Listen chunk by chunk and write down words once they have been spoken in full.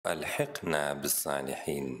وألحقنا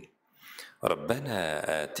بالصالحين ربنا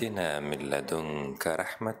آتنا من لدنك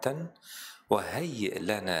رحمة وهيئ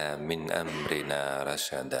لنا من أمرنا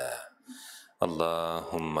رشدا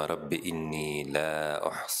اللهم رب إني لا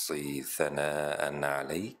أحصي ثناء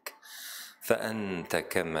عليك فأنت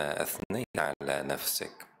كما أثنيت على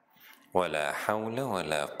نفسك ولا حول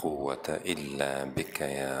ولا قوة إلا بك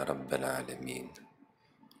يا رب العالمين.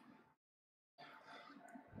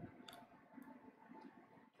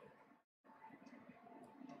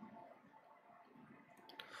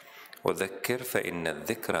 وذكر فإن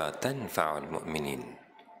الذكرى تنفع المؤمنين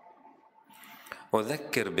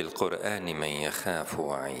وذكر بالقرآن من يخاف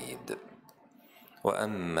وعيد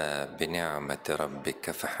وأما بنعمة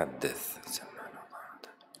ربك فحدث.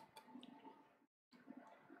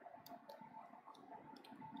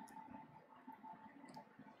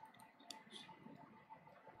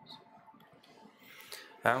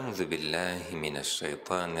 أعوذ بالله من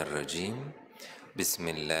الشيطان الرجيم بسم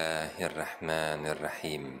الله الرحمن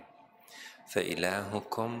الرحيم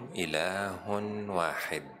فإلهكم إله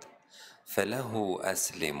واحد فله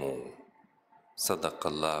أسلموا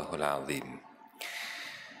Sadakallahul azim.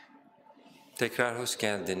 Tekrar hoş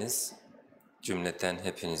geldiniz. Cümleten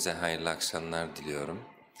hepinize hayırlı akşamlar diliyorum.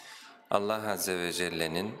 Allah Azze ve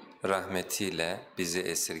Celle'nin rahmetiyle bizi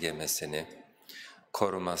esirgemesini,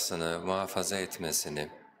 korumasını, muhafaza etmesini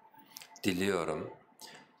diliyorum.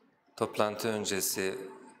 Toplantı öncesi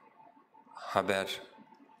haber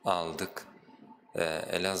aldık.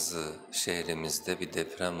 Elazığ şehrimizde bir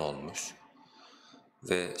deprem olmuş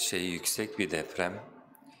ve yüksek bir deprem.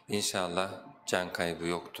 İnşallah can kaybı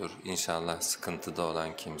yoktur, İnşallah sıkıntıda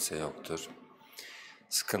olan kimse yoktur.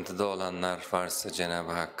 Sıkıntıda olanlar varsa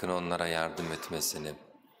Cenab-ı Hakk'ın onlara yardım etmesini,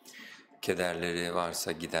 kederleri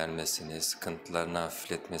varsa gidermesini, sıkıntılarını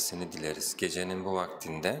hafifletmesini dileriz. Gecenin bu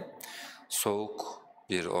vaktinde soğuk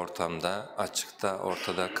bir ortamda, açıkta,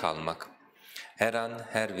 ortada kalmak, her an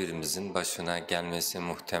her birimizin başına gelmesi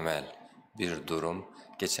muhtemel bir durum.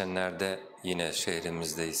 Geçenlerde yine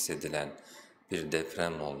şehrimizde hissedilen bir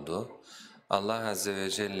deprem oldu. Allah Azze ve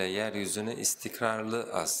Celle yeryüzünü istikrarlı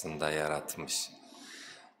aslında yaratmış.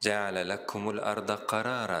 جَعَلَ لَكُمُ الْأَرْضَ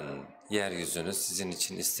قَرَارًا Yeryüzünü sizin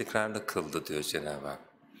için istikrarlı kıldı diyor Cenab-ı Hak.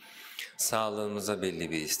 Sağlığımıza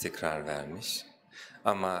belli bir istikrar vermiş.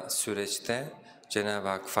 Ama süreçte Cenab-ı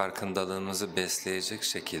Hak farkındalığımızı besleyecek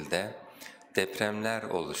şekilde depremler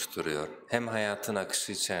oluşturuyor. Hem hayatın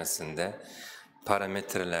akışı içerisinde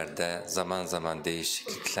parametrelerde zaman zaman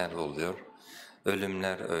değişiklikler oluyor.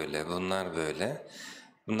 Ölümler öyle, bunlar böyle.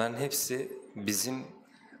 Bunların hepsi bizim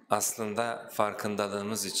aslında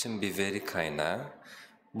farkındalığımız için bir veri kaynağı.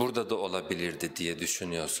 Burada da olabilirdi diye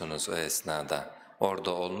düşünüyorsunuz o esnada.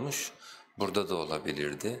 Orada olmuş, burada da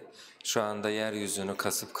olabilirdi. Şu anda yeryüzünü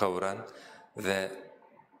kasıp kavuran ve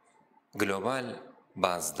global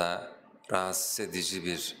bazda rahatsız edici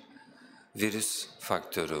bir virüs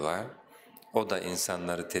faktörü var. O da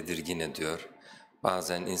insanları tedirgin ediyor.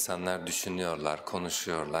 Bazen insanlar düşünüyorlar,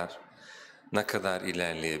 konuşuyorlar. Ne kadar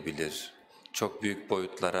ilerleyebilir? Çok büyük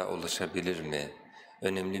boyutlara ulaşabilir mi?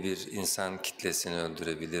 Önemli bir insan kitlesini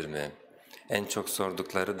öldürebilir mi? En çok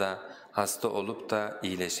sordukları da hasta olup da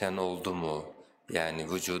iyileşen oldu mu?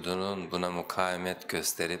 Yani vücudunun buna mukavemet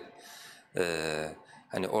gösterip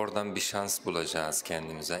hani oradan bir şans bulacağız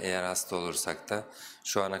kendimize. Eğer hasta olursak da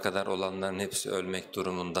şu ana kadar olanların hepsi ölmek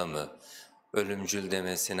durumunda mı? Ölümcül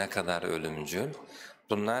demesi ne kadar ölümcül?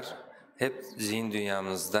 Bunlar hep zihin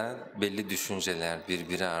dünyamızda belli düşünceler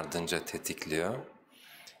birbiri ardınca tetikliyor.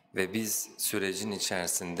 Ve biz sürecin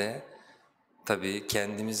içerisinde tabii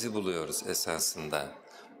kendimizi buluyoruz esasında.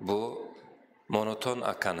 Bu monoton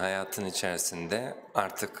akan hayatın içerisinde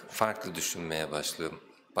artık farklı düşünmeye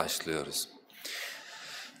başlıyoruz.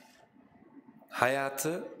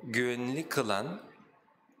 Hayatı güvenli kılan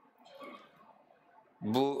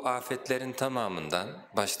bu afetlerin tamamından,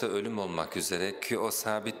 başta ölüm olmak üzere ki o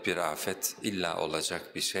sabit bir afet, illa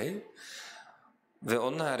olacak bir şey ve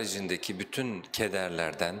onun haricindeki bütün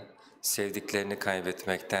kederlerden, sevdiklerini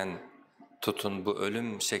kaybetmekten tutun, bu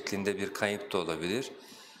ölüm şeklinde bir kayıp da olabilir,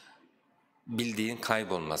 bildiğin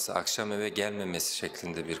kaybolması, akşam eve gelmemesi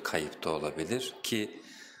şeklinde bir kayıp da olabilir ki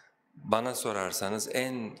bana sorarsanız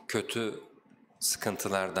en kötü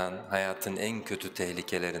sıkıntılardan, hayatın en kötü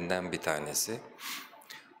tehlikelerinden bir tanesi.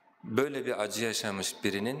 Böyle bir acı yaşamış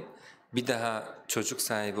birinin bir daha çocuk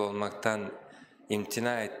sahibi olmaktan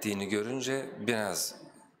imtina ettiğini görünce biraz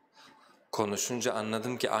konuşunca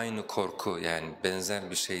anladım ki aynı korku, yani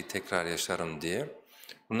benzer bir şeyi tekrar yaşarım diye.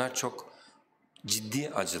 Bunlar çok ciddi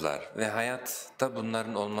acılar ve hayatta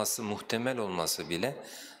bunların olması, muhtemel olması bile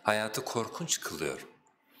hayatı korkunç kılıyor.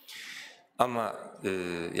 Ama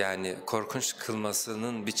yani korkunç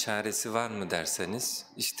kılmasının bir çaresi var mı derseniz,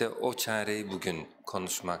 işte o çareyi bugün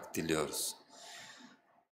konuşmak diliyoruz.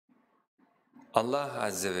 Allah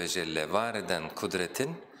Azze ve Celle var eden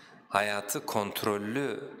kudretin hayatı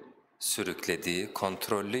kontrollü sürüklediği,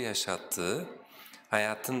 kontrollü yaşattığı,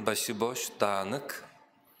 hayatın başıboş, dağınık,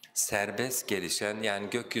 serbest gelişen, yani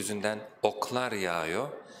gökyüzünden oklar yağıyor,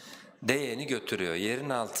 değeni götürüyor. Yerin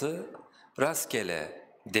altı rastgele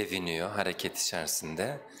deviniyor hareket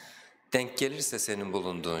içerisinde. Denk gelirse senin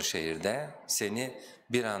bulunduğun şehirde seni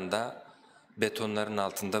bir anda betonların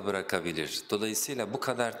altında bırakabilir. Dolayısıyla bu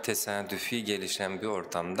kadar tesadüfi gelişen bir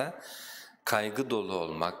ortamda kaygı dolu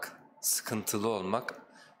olmak, sıkıntılı olmak,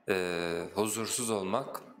 huzursuz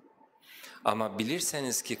olmak, ama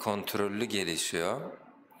bilirseniz ki kontrollü gelişiyor,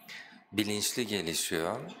 bilinçli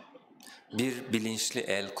gelişiyor. Bir bilinçli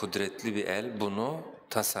el, kudretli bir el bunu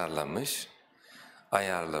tasarlamış,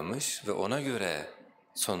 ayarlamış ve ona göre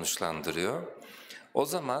sonuçlandırıyor. O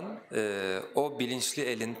zaman o bilinçli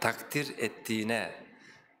elin takdir ettiğine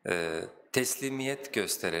teslimiyet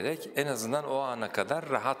göstererek en azından o ana kadar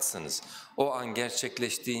rahatsınız. O an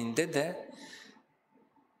gerçekleştiğinde de,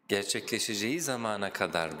 gerçekleşeceği zamana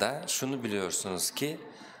kadar da şunu biliyorsunuz ki,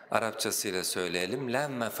 Arapçasıyla söyleyelim,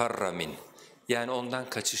 لَا مَفَرَّ مِنْ, yani ondan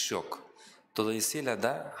kaçış yok. Dolayısıyla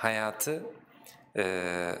da hayatı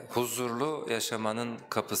huzurlu yaşamanın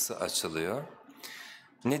kapısı açılıyor.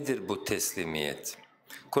 Nedir bu teslimiyet?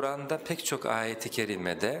 Kur'an'da pek çok ayet-i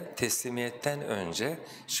kerimede teslimiyetten önce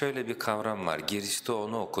şöyle bir kavram var. Girişte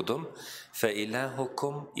onu okudum.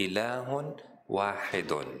 فَاِلَٰهُكُمْ اِلٰهٌ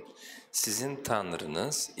وَاحِدٌ. Sizin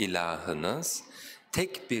Tanrınız, ilahınız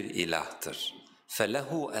tek bir ilahtır.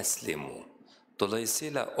 فَلَهُ أَسْلِمُوا.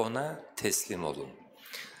 Dolayısıyla ona teslim olun.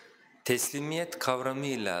 Teslimiyet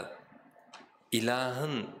kavramıyla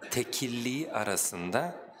ilahın tekilliği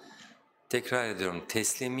arasında, tekrar ediyorum,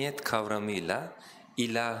 teslimiyet kavramıyla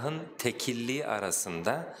ilahın tekilliği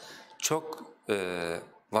arasında çok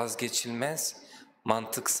vazgeçilmez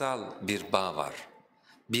mantıksal bir bağ var.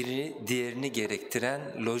 Biri diğerini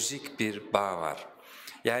gerektiren lojik bir bağ var.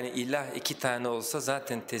 Yani ilah iki tane olsa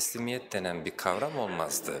zaten teslimiyet denen bir kavram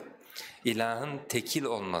olmazdı. İlahın tekil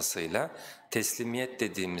olmasıyla teslimiyet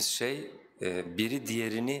dediğimiz şey biri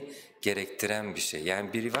diğerini gerektiren bir şey.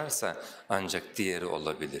 Yani biri varsa ancak diğeri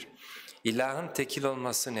olabilir. İlahın tekil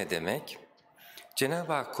olması ne demek?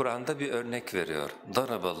 Cenab-ı Hak Kur'an'da bir örnek veriyor.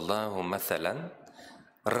 Daraballahu meselen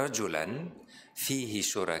raculen fihi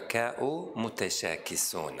şurakâ'u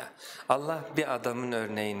muteşâkisûne. Allah bir adamın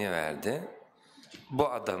örneğini verdi. Bu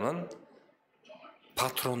adamın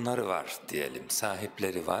patronları var diyelim,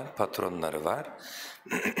 sahipleri var, patronları var.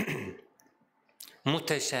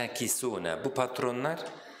 Muteşâkisûne, bu patronlar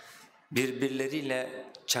birbirleriyle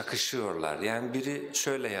çakışıyorlar. Yani biri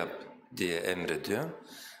şöyle yap diye emrediyor,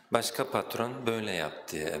 başka patron böyle yap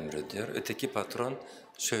diye emrediyor, öteki patron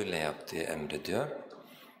şöyle yap diye emrediyor.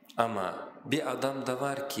 Ama bir adam da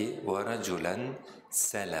var ki وَرَجُلًا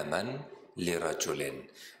سَلَمًا لِرَجُلٍ.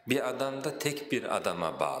 Bir adam da tek bir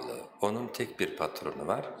adama bağlı, onun tek bir patronu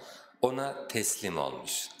var, ona teslim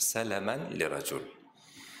olmuş. سَلَمًا لِرَجُلٍ.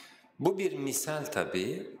 Bu bir misal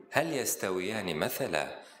tabii. هَلْ يَسْتَوِيَانِ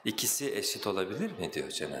mesela, ikisi eşit olabilir mi diyor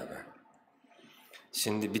Cenab-ı Hak.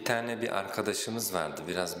 Şimdi bir tane bir arkadaşımız vardı,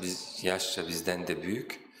 biraz yaşça bizden de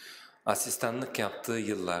büyük. Asistanlık yaptığı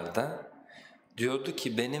yıllarda diyordu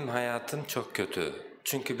ki benim hayatım çok kötü.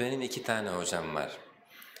 Çünkü benim 2 tane hocam var.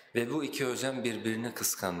 Ve bu 2 hocam birbirini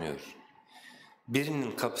kıskanıyor.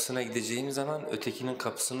 Birinin kapısına gideceğim zaman ötekinin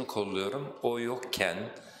kapısını kolluyorum. O yokken,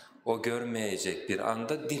 o görmeyecek bir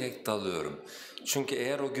anda direkt dalıyorum. Çünkü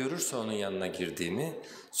eğer o görürse onun yanına girdiğimi,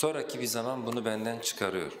 sonraki bir zaman bunu benden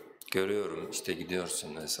çıkarıyor. Görüyorum, işte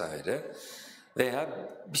gidiyorsun vesaire. Veya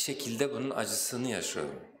bir şekilde bunun acısını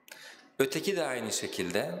yaşıyorum. Öteki de aynı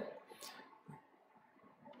şekilde,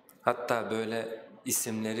 hatta böyle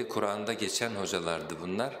isimleri Kur'an'da geçen hocalardı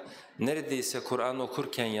bunlar. Neredeyse Kur'an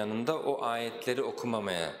okurken yanında o ayetleri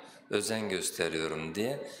okumamaya özen gösteriyorum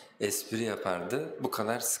diye espri yapardı. Bu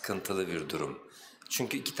kadar sıkıntılı bir durum.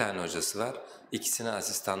 Çünkü 2 tane hocası var, ikisine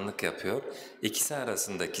asistanlık yapıyor. İkisi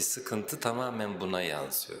arasındaki sıkıntı tamamen buna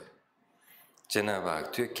yansıyor. Cenab-ı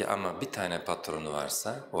Hak diyor ki ama bir tane patronu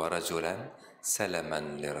varsa وَرَجُلًا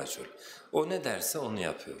سَلَمًا لِرَجُلٍ. O ne derse onu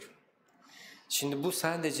yapıyor. Şimdi bu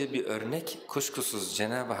sadece bir örnek, kuşkusuz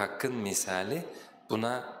Cenab-ı Hakk'ın misali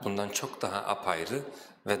bundan çok daha apayrı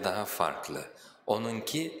ve daha farklı.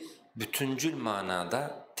 Onunki bütüncül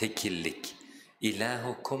manada tekillik.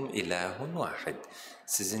 İlahukum ilahun vahid.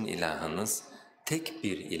 Sizin ilahınız tek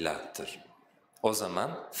bir ilahtır. O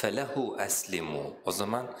zaman felehu eslimu. O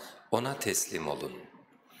zaman ona teslim olun.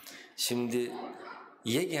 Şimdi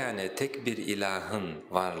yegane tek bir ilahın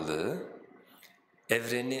varlığı,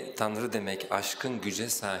 evreni Tanrı demek, aşkın güce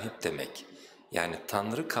sahip demek. Yani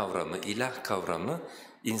Tanrı kavramı, ilah kavramı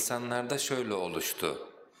insanlarda şöyle oluştu.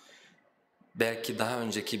 Belki daha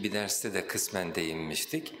önceki bir derste de kısmen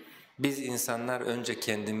değinmiştik. Biz insanlar önce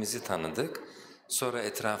kendimizi tanıdık, sonra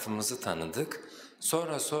etrafımızı tanıdık,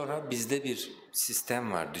 sonra bizde bir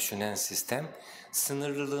sistem var, düşünen sistem.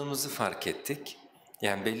 Sınırlılığımızı fark ettik.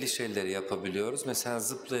 Yani belli şeyleri yapabiliyoruz, mesela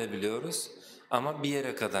zıplayabiliyoruz ama bir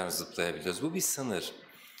yere kadar zıplayabiliyoruz. Bu bir sınır.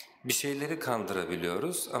 Bir şeyleri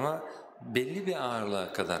kaldırabiliyoruz ama belli bir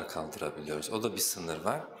ağırlığa kadar kaldırabiliyoruz. O da bir sınır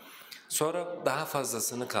var. Sonra daha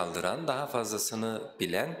fazlasını kaldıran, daha fazlasını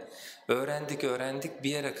bilen, öğrendik bir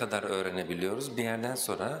yere kadar öğrenebiliyoruz. Bir yerden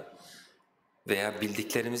sonra veya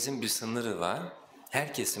bildiklerimizin bir sınırı var,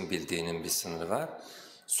 herkesin bildiğinin bir sınırı var.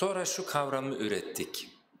 Sonra şu kavramı ürettik.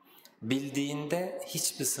 Bildiğinde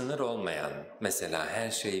hiçbir sınır olmayan, mesela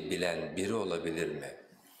her şeyi bilen biri olabilir mi?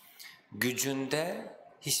 Gücünde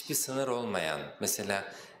hiçbir sınır olmayan,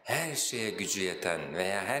 mesela her şeye gücü yeten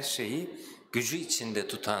veya her şeyi gücü içinde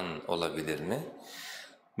tutan olabilir mi?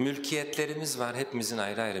 Mülkiyetlerimiz var, hepimizin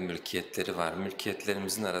ayrı ayrı mülkiyetleri var.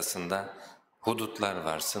 Mülkiyetlerimizin arasında hudutlar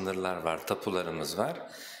var, sınırlar var, tapularımız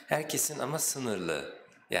var. Herkesin ama sınırlı,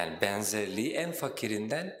 yani benzerliği en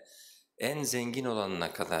fakirinden en zengin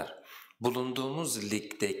olanına kadar. Bulunduğumuz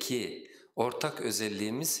ligdeki ortak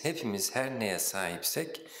özelliğimiz, hepimiz her neye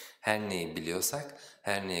sahipsek, her neyi biliyorsak,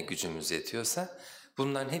 her neye gücümüz yetiyorsa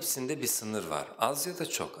bunların hepsinde bir sınır var. Az ya da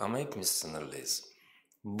çok ama hepimiz sınırlıyız.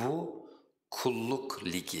 Bu kulluk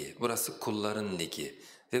ligi, burası kulların ligi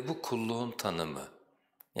ve bu kulluğun tanımı.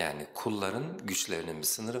 Yani kulların güçlerinin bir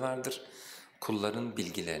sınırı vardır, kulların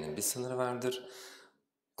bilgilerinin bir sınırı vardır,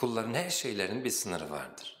 kulların her şeylerin bir sınırı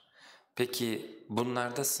vardır. Peki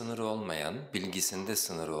bunlarda sınırı olmayan, bilgisinde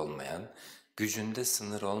sınırı olmayan, gücünde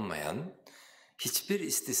sınır olmayan, hiçbir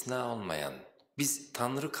istisna olmayan, biz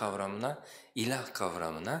Tanrı kavramına, ilah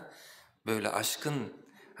kavramına böyle aşkın,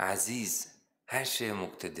 aziz, her şeye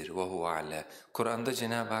muktedir. وَهُوَ عَلَى Kur'an'da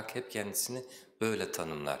Cenab-ı Hak hep kendisini böyle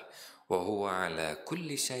tanımlar. وَهُوَ عَلَى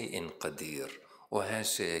كُلِّ شَيْءٍ قَدِيرٍ O her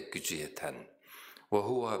şeye gücü yeten.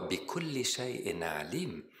 وَهُوَ بِكُلِّ شَيْءٍ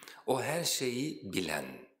عَلِيمٍ O her şeyi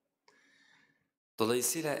bilen.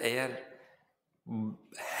 Dolayısıyla eğer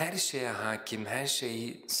her şeye hakim, her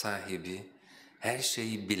şeyi sahibi, her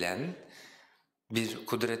şeyi bilen bir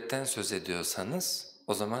kudretten söz ediyorsanız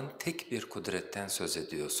o zaman tek bir kudretten söz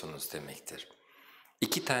ediyorsunuz demektir.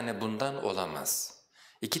 İki tane bundan olamaz.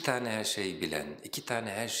 İki tane her şeyi bilen, iki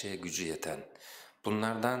tane her şeye gücü yeten.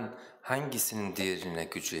 Bunlardan hangisinin diğerine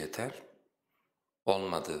gücü yeter?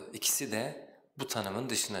 Olmadı. İkisi de bu tanımın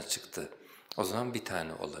dışına çıktı. O zaman bir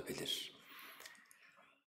tane olabilir.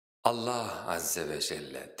 Allah Azze ve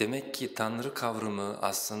Celle. Demek ki Tanrı kavramı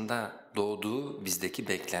aslında doğduğu bizdeki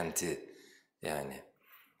beklenti. Yani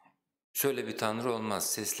şöyle bir Tanrı olmaz,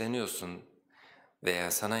 sesleniyorsun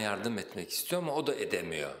veya sana yardım etmek istiyor ama o da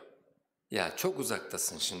edemiyor. Ya çok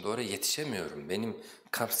uzaktasın şimdi, oraya yetişemiyorum, benim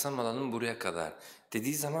kapsam alanım buraya kadar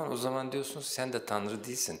dediği zaman o zaman diyorsun sen de Tanrı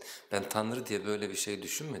değilsin. Ben Tanrı diye böyle bir şey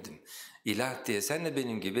düşünmedim. İlah diye sen de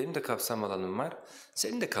benim gibi, benim de kapsam alanım var,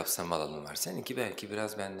 senin de kapsam alanın var. Seninki belki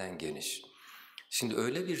biraz benden geniş. Şimdi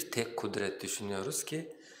öyle bir tek kudret düşünüyoruz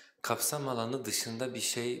ki kapsam alanı dışında bir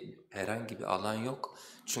şey, herhangi bir alan yok.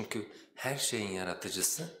 Çünkü her şeyin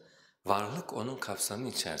yaratıcısı, varlık onun kapsamı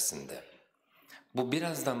içerisinde. Bu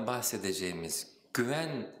birazdan bahsedeceğimiz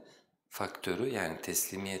güven faktörü, yani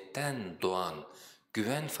teslimiyetten doğan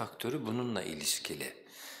güven faktörü bununla ilişkili.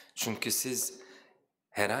 Çünkü siz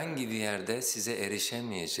herhangi bir yerde size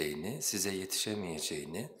erişemeyeceğini, size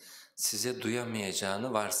yetişemeyeceğini, size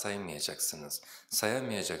duyamayacağını varsaymayacaksınız,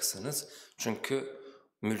 sayamayacaksınız. Çünkü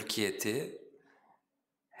mülkiyeti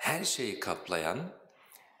her şeyi kaplayan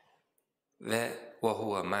ve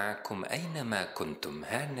وَهُوَ مَعَكُمْ اَيْنَمَا كُنْتُمْ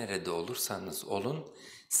Her nerede olursanız olun,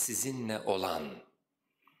 sizinle olan.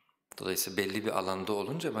 Dolayısıyla belli bir alanda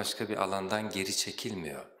olunca başka bir alandan geri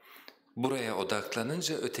çekilmiyor. Buraya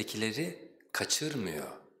odaklanınca ötekileri kaçırmıyor.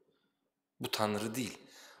 Bu Tanrı değil.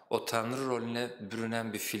 O Tanrı rolüne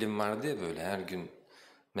bürünen bir film vardı ya, böyle her gün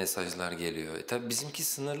mesajlar geliyor. Tabii bizimki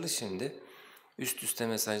sınırlı şimdi. Üst üste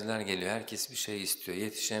mesajlar geliyor, herkes bir şey istiyor,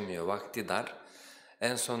 yetişemiyor, vakti dar.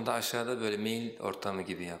 En sonunda aşağıda böyle mail ortamı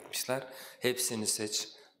gibi yapmışlar. Hepsini seç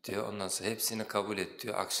diyor, ondan sonra hepsini kabul et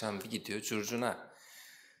diyor. Akşam bir gidiyor curcuna.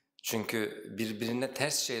 Çünkü birbirine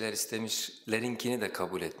ters şeyler istemişlerinkini de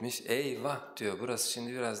kabul etmiş. Eyvah diyor, burası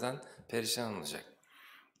şimdi birazdan perişan olacak.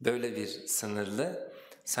 Böyle bir sınırlı,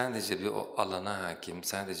 sadece bir o alana hakim,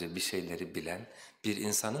 sadece bir şeyleri bilen bir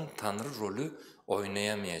insanın Tanrı rolü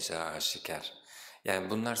oynayamayacağı aşikar. Yani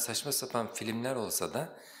bunlar saçma sapan filmler olsa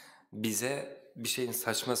da bize bir şeyin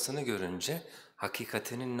saçmasını görünce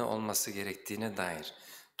hakikatinin ne olması gerektiğine dair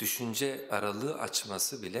düşünce aralığı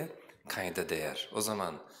açması bile kayda değer. O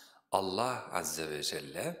zaman Allah Azze ve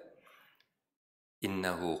Celle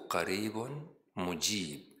İnnehu qaribun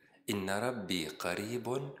mucib. İnne Rabbi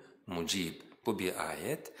qaribun mucib. Bu bir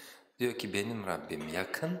ayet. Diyor ki benim Rabbim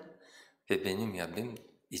yakın ve benim Rabbim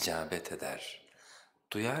icabet eder.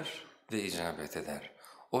 Duyar ve icabet eder.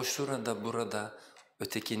 O şurada burada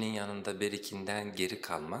ötekinin yanında berikinden geri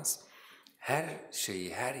kalmaz. Her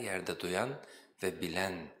şeyi her yerde duyan ve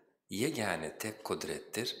bilen yegane tek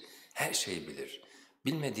kudrettir. Her şeyi bilir.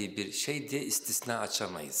 Bilmediği bir şey diye istisna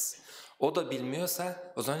açamayız. O da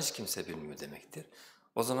bilmiyorsa o zaman hiç kimse bilmiyor demektir.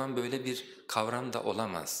 O zaman böyle bir kavram da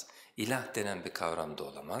olamaz. İlah denen bir kavram da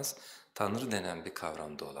olamaz. Tanrı denen bir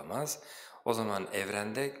kavram da olamaz. O zaman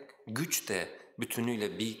evrende güç de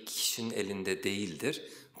bütünüyle bir kişinin elinde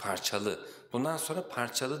değildir. Parçalı. Bundan sonra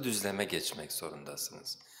parçalı düzleme geçmek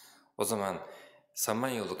zorundasınız. O zaman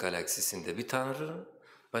Samanyolu galaksisinde bir tanrı,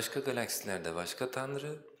 başka galaksilerde başka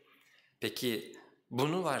tanrı. Peki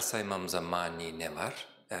bunu varsaymamıza mani ne var?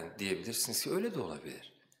 Yani diyebilirsiniz ki öyle de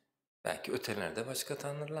olabilir. Belki ötelerde başka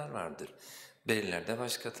tanrılar vardır. Berilerde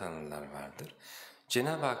başka tanrılar vardır.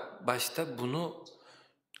 Cenab-ı Hak başta bunu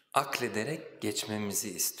aklederek geçmemizi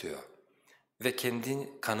istiyor. Ve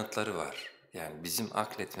kendi kanıtları var. Yani bizim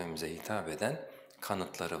akletmemize hitap eden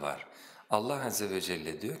kanıtları var. Allah Azze ve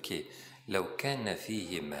Celle diyor ki لَوْ كَانَ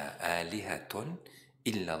ف۪يهِمَا آلِهَةٌ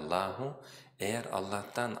اِلَّا اللّٰهُ Eğer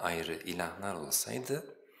Allah'tan ayrı ilahlar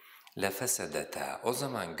olsaydı لَفَسَدَتَا O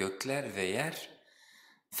zaman gökler ve yer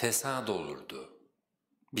fesad olurdu.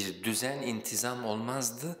 Bir düzen, intizam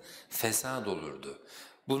olmazdı, fesad olurdu.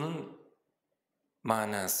 Bunun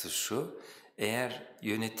manası şu, eğer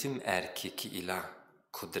yönetim erki ki ilah,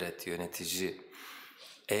 kudret, yönetici,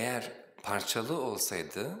 eğer parçalı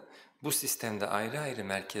olsaydı, bu sistemde ayrı ayrı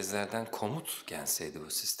merkezlerden komut gelseydi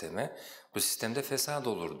bu sistemde fesat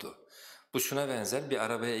olurdu. Bu şuna benzer, bir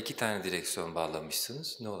arabaya 2 tane direksiyon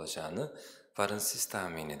bağlamışsınız, ne olacağını varın siz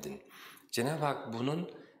tahmin edin. Cenab-ı Hak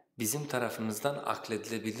bunun bizim tarafımızdan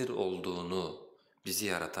akledilebilir olduğunu bizi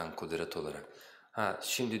yaratan kudret olarak.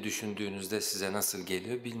 Şimdi düşündüğünüzde size nasıl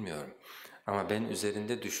geliyor bilmiyorum. Ama ben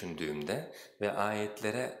üzerinde düşündüğümde ve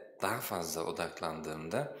ayetlere daha fazla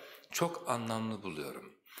odaklandığımda çok anlamlı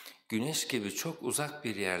buluyorum. Güneş gibi çok uzak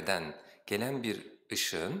bir yerden gelen bir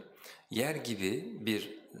ışığın yer gibi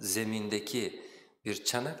bir zemindeki bir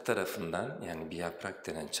çanak tarafından yani bir yaprak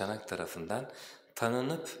denen çanak tarafından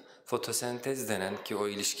tanınıp fotosentez denen ki o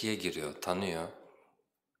ilişkiye giriyor, tanıyor.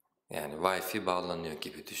 Yani Wi-Fi bağlanıyor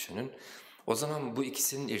gibi düşünün. O zaman bu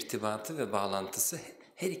ikisinin irtibatı ve bağlantısı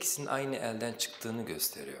her ikisinin aynı elden çıktığını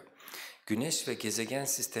gösteriyor. Güneş ve gezegen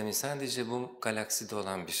sistemi sadece bu galakside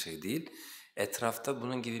olan bir şey değil. Etrafta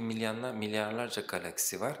bunun gibi milyarlarca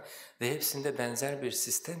galaksi var ve hepsinde benzer bir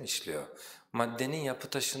sistem işliyor. Maddenin yapı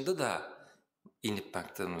taşında da inip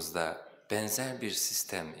baktığımızda benzer bir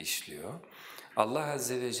sistem işliyor. Allah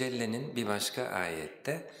Azze ve Celle'nin bir başka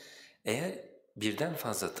ayette eğer birden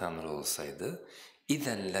fazla tanrı olsaydı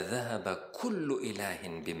اِذَنْ لَذَهَبَ كُلُّ اِلَٰهٍ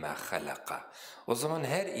بِمَا خَلَقَ O zaman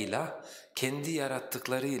her ilah kendi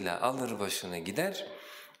yarattıklarıyla alır başını gider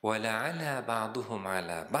وَلَعَلَى بَعْضُهُمْ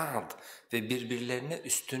عَلَى بَعْضٍ Ve birbirlerine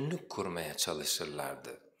üstünlük kurmaya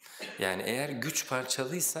çalışırlardı. Yani eğer güç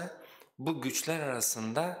parçalıysa bu güçler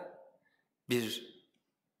arasında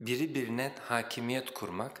biri birine hakimiyet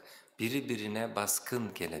kurmak, biri birine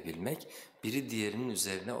baskın gelebilmek, biri diğerinin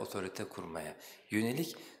üzerine otorite kurmaya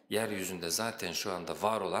yönelik yeryüzünde zaten şu anda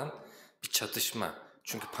var olan bir çatışma.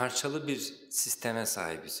 Çünkü parçalı bir sisteme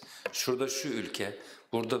sahibiz. Şurada şu ülke,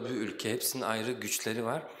 burada bu ülke, hepsinin ayrı güçleri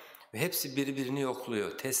var ve hepsi birbirini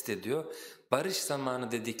yokluyor, test ediyor. Barış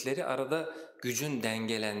zamanı dedikleri arada gücün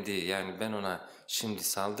dengelendiği, yani ben ona şimdi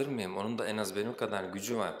saldırmayayım, onun da en az benim kadar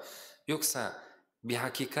gücü var. Yoksa bir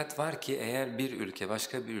hakikat var ki eğer bir ülke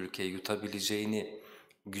başka bir ülkeyi yutabileceğini,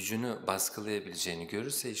 gücünü baskılayabileceğini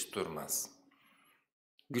görürse hiç durmaz.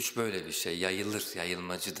 Güç böyle bir şey, yayılır,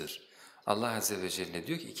 yayılmacıdır. Allah Azze ve Celle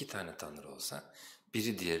diyor ki 2 tane tanrı olsa,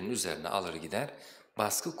 biri diğerinin üzerine alır gider,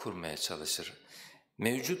 baskı kurmaya çalışır.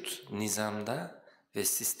 Mevcut nizamda ve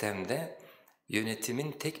sistemde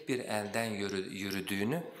yönetimin tek bir elden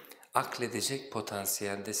yürüdüğünü akledecek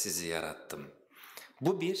potansiyelde sizi yarattım.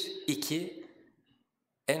 Bu bir, 2,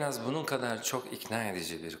 en az bunun kadar çok ikna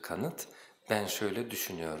edici bir kanıt. Ben şöyle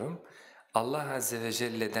düşünüyorum. Allah Azze ve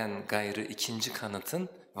Celle'den gayrı ikinci kanıtın,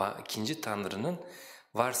 ikinci Tanrı'nın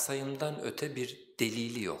varsayımdan öte bir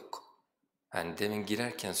delili yok. Hani demin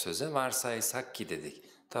girerken söze varsaysak ki dedik.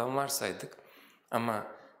 Tamam varsaydık. Ama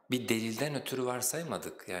bir delilden ötürü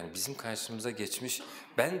varsaymadık. Yani bizim karşımıza geçmiş,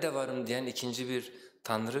 ben de varım diyen ikinci bir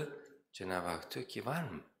Tanrı, Cenab-ı Hak diyor ki var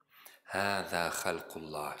mı? هَذَا خَلْقُ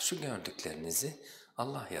اللّٰهِ Şu gördüklerinizi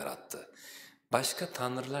Allah yarattı. Başka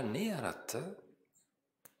tanrılar ne yarattı?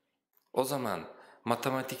 O zaman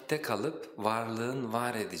matematikte kalıp varlığın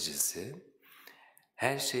var edicisi,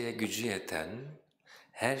 her şeye gücü yeten,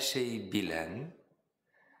 her şeyi bilen,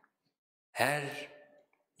 her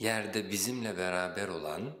yerde bizimle beraber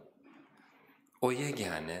olan o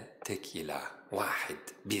yegane tek ilah, vahid,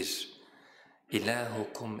 bir.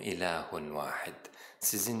 İlahukum ilahun vahid.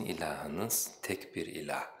 Sizin ilahınız tek bir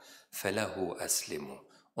ilah. Felehu eslimu.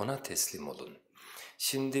 Ona teslim olun.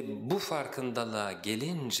 Şimdi bu farkındalığa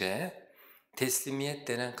gelince teslimiyet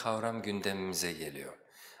denen kavram gündemimize geliyor.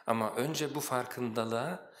 Ama önce bu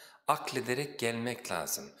farkındalığa aklederek gelmek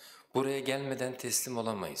lazım. Buraya gelmeden teslim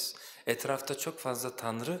olamayız. Etrafta çok fazla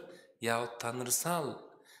tanrı yahut tanrısal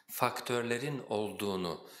faktörlerin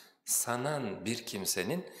olduğunu sanan bir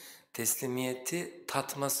kimsenin teslimiyeti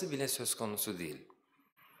tatması bile söz konusu değil.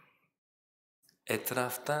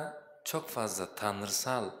 Etrafta çok fazla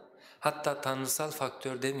tanrısal, hatta tanrısal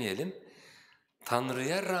faktör demeyelim,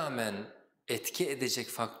 Tanrı'ya rağmen etki edecek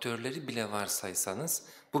faktörleri bile varsaysanız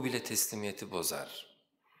bu bile teslimiyeti bozar.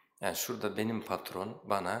 Yani şurada benim patron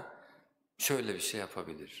bana şöyle bir şey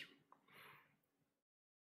yapabilir.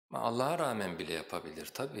 Allah'a rağmen bile yapabilir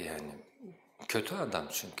tabii yani. Kötü adam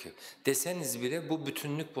çünkü. Deseniz bile bu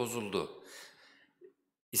bütünlük bozuldu.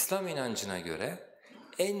 İslam inancına göre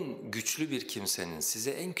en güçlü bir kimsenin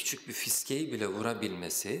size en küçük bir fiskeyi bile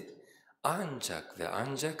vurabilmesi ancak ve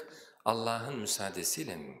ancak Allah'ın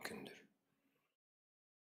müsaadesiyle mümkündür.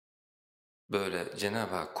 Böyle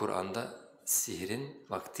Cenab-ı Hak Kur'an'da sihrin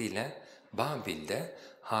vaktiyle Babil'de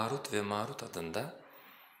Harut ve Marut adında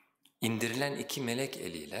indirilen iki melek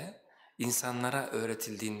eliyle insanlara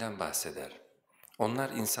öğretildiğinden bahseder. Onlar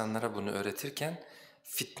insanlara bunu öğretirken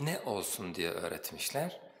fitne olsun diye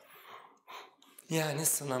öğretmişler. Yani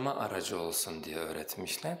sınama aracı olsun diye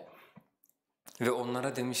öğretmişler. Ve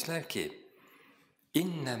onlara demişler ki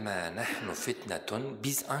اِنَّمَا نَحْنُ فِتْنَةٌ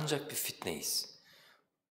Biz ancak bir fitneyiz.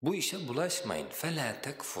 Bu işe bulaşmayın. فَلَا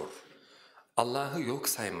تَكْفُرْ Allah'ı yok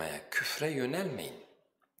saymaya, küfre yönelmeyin.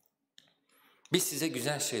 Biz size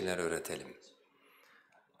güzel şeyler öğretelim.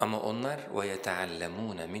 Ama onlar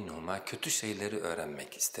وَيَتَعَلَّمُونَ مِنْهُمَا Kötü şeyleri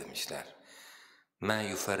öğrenmek istemişler.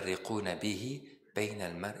 مَا يُفَرِّقُونَ بِهِ بَيْنَ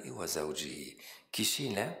الْمَرْءِ وَزَوْجِهِ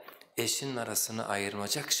Kişiyle eşinin arasını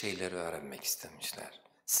ayırmayacak şeyleri öğrenmek istemişler.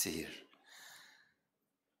 Sihir.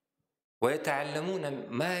 وَيَتَعَلَّمُونَ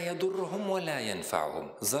مَا يَضُرُّهُمْ وَلَا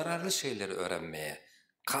يَنْفَعُهُمْ Zararlı şeyleri öğrenmeye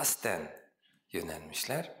kasten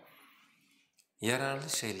yönelmişler. Yararlı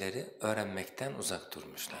şeyleri öğrenmekten uzak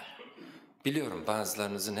durmuşlar. Biliyorum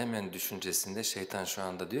bazılarınızın hemen düşüncesinde şeytan şu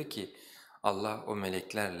anda diyor ki Allah o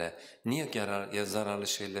meleklerle niye zararlı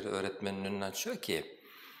şeyleri öğretmenin önünü açıyor ki?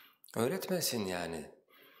 Öğretmesin yani.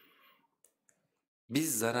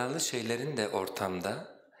 Biz zararlı şeylerin de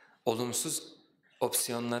ortamda, olumsuz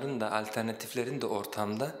opsiyonların da, alternatiflerin de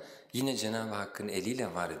ortamda yine Cenab-ı Hakk'ın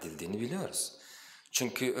eliyle var edildiğini biliyoruz.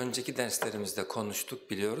 Çünkü önceki derslerimizde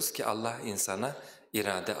konuştuk, biliyoruz ki Allah insana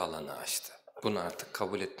irade alanı açtı. Bunu artık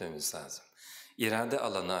kabul etmemiz lazım. İrade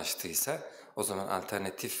alanı açtıysa o zaman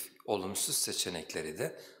alternatif, olumsuz seçenekleri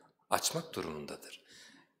de açmak durumundadır.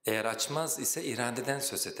 Eğer açmaz ise iradeden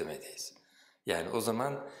söz edemeyiz. Yani o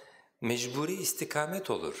zaman mecburi istikamet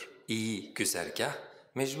olur. İyi güzergah,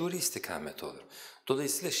 mecburi istikamet olur.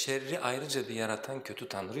 Dolayısıyla şerri ayrıca bir yaratan kötü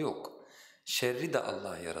tanrı yok. Şerri de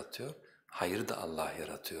Allah yaratıyor, hayırı da Allah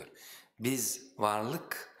yaratıyor. Biz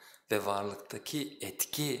varlık ve varlıktaki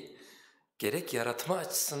etki gerek yaratma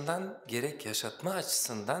açısından gerek yaşatma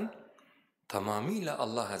açısından tamamıyla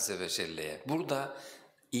Allah Azze ve Celle'ye. Burada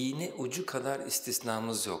iğne ucu kadar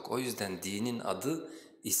istisnamız yok. O yüzden dinin adı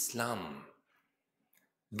İslam.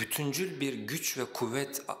 Bütüncül bir güç ve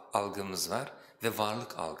kuvvet algımız var ve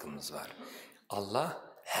varlık algımız var.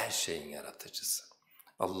 Allah her şeyin yaratıcısı.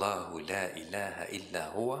 Allahu la ilahe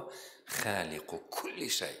illa huve haliku kulli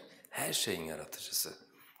şey. Her şeyin yaratıcısı.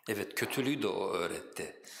 Evet, kötülüğü de o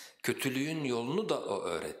öğretti. Kötülüğün yolunu da o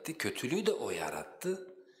öğretti. Kötülüğü de o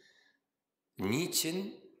yarattı.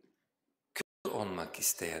 Niçin? Kötü olmak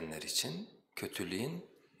isteyenler için kötülüğün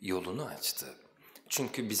yolunu açtı.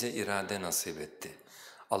 Çünkü bize irade nasip etti.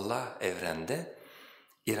 Allah evrende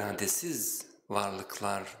iradesiz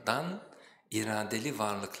varlıklardan iradeli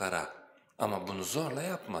varlıklara, ama bunu zorla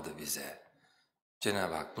yapmadı bize.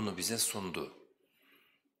 Cenab-ı Hak bunu bize sundu.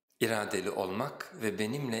 İradeli olmak ve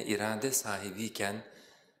benimle irade sahibiyken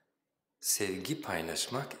sevgi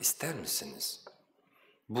paylaşmak ister misiniz?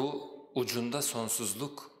 Bu ucunda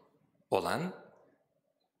sonsuzluk olan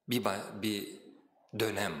bir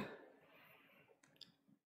dönem.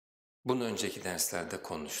 Bunu önceki derslerde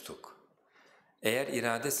konuştuk. Eğer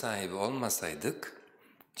irade sahibi olmasaydık,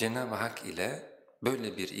 Cenab-ı Hak ile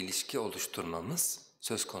böyle bir ilişki oluşturmamız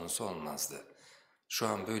söz konusu olmazdı. Şu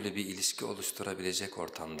an böyle bir ilişki oluşturabilecek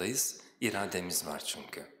ortamdayız, irademiz var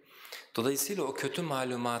çünkü. Dolayısıyla o kötü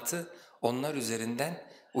malumatı onlar üzerinden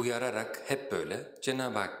uyararak hep böyle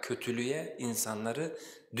Cenab-ı Hak kötülüğe insanları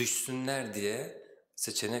düşsünler diye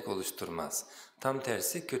seçenek oluşturmaz. Tam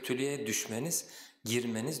tersi kötülüğe düşmeniz,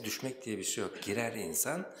 girmeniz, düşmek diye bir şey yok. Girer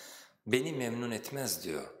insan, beni memnun etmez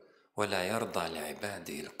diyor. وَلَا يَرْضَى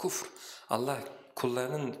لِعِبَادِهِ الْكُفْرِ Allah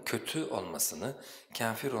kullarının kötü olmasını,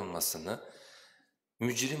 kafir olmasını,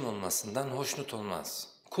 mücrim olmasından hoşnut olmaz.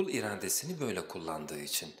 Kul iradesini böyle kullandığı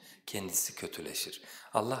için kendisi kötüleşir.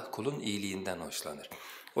 Allah kulun iyiliğinden hoşlanır.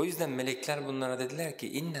 O yüzden melekler bunlara dediler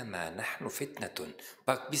ki اِنَّمَا نَحْنُ فِتْنَةٌ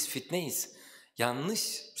Bak biz fitneyiz.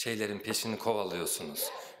 Yanlış şeylerin peşini kovalıyorsunuz.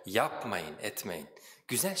 Yapmayın, etmeyin.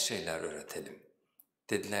 Güzel şeyler öğretelim.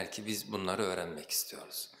 Dediler ki biz bunları öğrenmek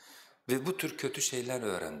istiyoruz. Ve bu tür kötü şeyler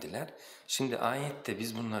öğrendiler. Şimdi ayette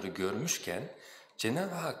biz bunları görmüşken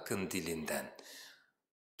Cenab-ı Hakk'ın dilinden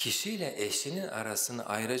kişiyle eşinin arasını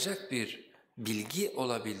ayıracak bir bilgi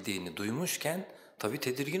olabildiğini duymuşken tabii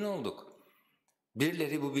tedirgin olduk.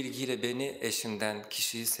 Birileri bu bilgiyle beni eşinden,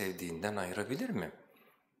 kişiyi sevdiğinden ayırabilir mi?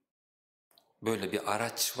 Böyle bir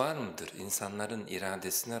araç var mıdır? İnsanların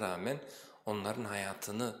iradesine rağmen onların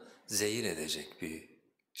hayatını zehir edecek bir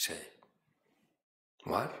şey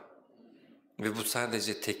var. Ve bu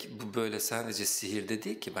bu böyle sadece sihirde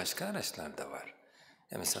değil ki başka araçlarda var.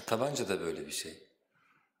 Ya mesela tabanca da böyle bir şey.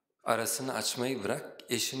 Arasını açmayı bırak,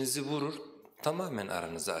 eşinizi vurur, tamamen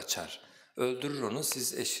aranızı açar. Öldürür onu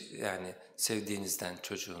siz yani sevdiğinizden,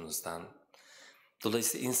 çocuğunuzdan.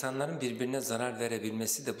 Dolayısıyla insanların birbirine zarar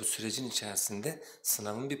verebilmesi de bu sürecin içerisinde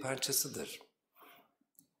sınavın bir parçasıdır.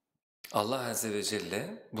 Allah Azze ve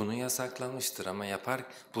Celle bunu yasaklamıştır ama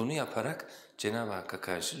bunu yaparak Cenab-ı Hakk'a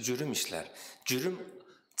karşı cürüm işler. Cürüm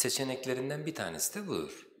seçeneklerinden bir tanesi de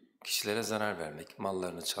budur. Kişilere zarar vermek,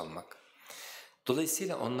 mallarını çalmak.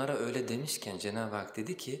 Dolayısıyla onlara öyle demişken Cenab-ı Hak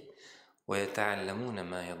dedi ki وَيَتَعَلَّمُونَ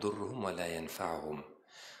مَا يَضُرُّهُمْ وَلَا يَنْفَعُهُمْ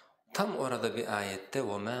Tam orada bir ayette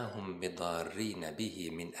وَمَا هُمْ بِضَارِّينَ بِهِ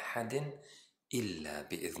مِنْ أَحَدٍ إِلَّا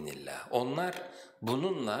بِإِذْنِ اللّٰهِ Onlar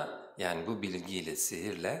bununla yani bu bilgiyle,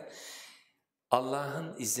 sihirle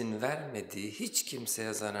Allah'ın izin vermediği hiç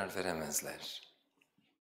kimseye zarar veremezler.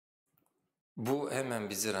 Bu hemen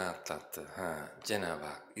bizi rahatlattı. Cenab-ı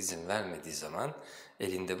Hak izin vermediği zaman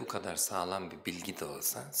elinde bu kadar sağlam bir bilgi de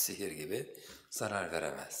olsa sihir gibi zarar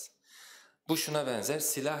veremez. Bu şuna benzer,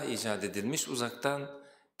 silah icat edilmiş, uzaktan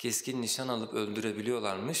keskin nişan alıp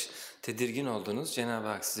öldürebiliyorlarmış. Tedirgin oldunuz, Cenab-ı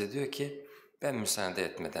Hak size diyor ki ben müsaade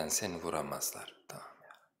etmeden seni vuramazlar. Tamam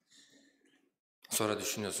ya. Sonra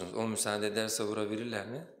düşünüyorsunuz o müsaade ederse vurabilirler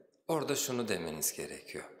mi? Orada şunu demeniz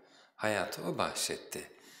gerekiyor. Hayatı o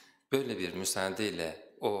bahşetti. Böyle bir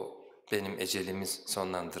müsaadeyle o benim ecelimi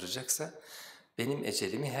sonlandıracaksa benim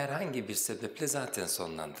ecelimi herhangi bir sebeple zaten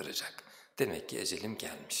sonlandıracak. Demek ki ecelim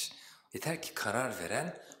gelmiş. Yeter ki karar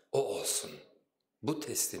veren o olsun. Bu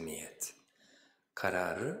teslimiyet.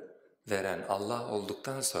 Kararı veren Allah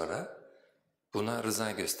olduktan sonra buna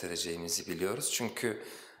rıza göstereceğimizi biliyoruz. Çünkü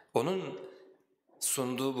onun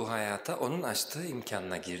sunduğu bu hayata, onun açtığı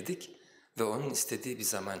imkanına girdik ve onun istediği bir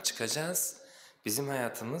zaman çıkacağız. Bizim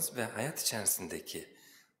hayatımız ve hayat içerisindeki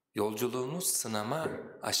yolculuğumuz, sınama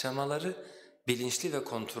aşamaları bilinçli ve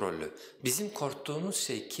kontrollü. Bizim korktuğumuz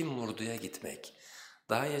şey kim vurduya gitmek.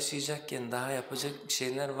 Daha yaşayacakken, daha yapacak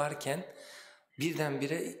şeyler varken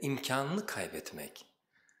birdenbire imkanını kaybetmek.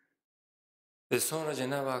 Ve sonra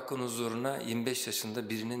Cenab-ı Hakk'ın huzuruna 25 yaşında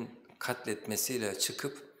birinin katletmesiyle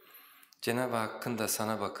çıkıp Cenab-ı Hakk'ın da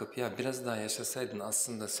sana bakıp ya biraz daha yaşasaydın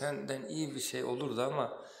aslında senden iyi bir şey olurdu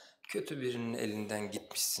ama kötü birinin elinden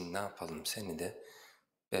gitmişsin ne yapalım seni de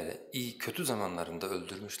böyle iyi kötü zamanlarında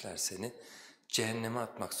öldürmüşler seni cehenneme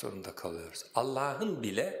atmak zorunda kalıyoruz. Allah'ın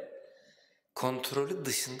bile kontrolü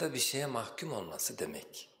dışında bir şeye mahkum olması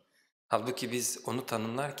demek. Halbuki biz onu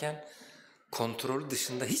tanımlarken kontrolü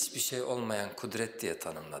dışında hiçbir şey olmayan kudret diye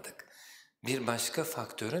tanımladık. Bir başka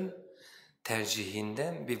faktörün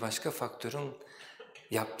tercihinden, bir başka faktörün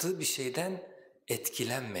yaptığı bir şeyden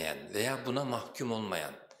etkilenmeyen veya buna mahkum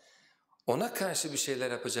olmayan, ona karşı bir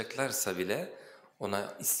şeyler yapacaklarsa bile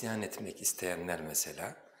ona isyan etmek isteyenler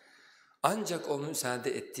mesela, ancak o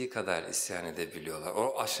müsaade ettiği kadar isyan edebiliyorlar.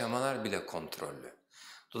 O aşamalar bile kontrollü.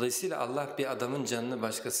 Dolayısıyla Allah bir adamın canını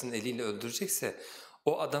başkasının eliyle öldürecekse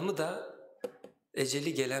o adamı da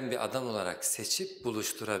eceli gelen bir adam olarak seçip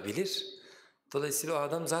buluşturabilir. Dolayısıyla o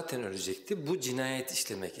adam zaten ölecekti. Bu cinayet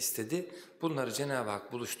işlemek istedi. Bunları Cenab-ı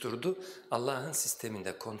Hak buluşturdu. Allah'ın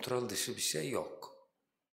sisteminde kontrol dışı bir şey yok.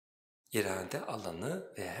 İrade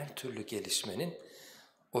alanı ve her türlü gelişmenin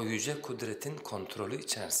o yüce kudretin kontrolü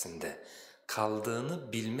içerisinde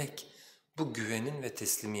kaldığını bilmek bu güvenin ve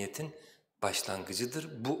teslimiyetin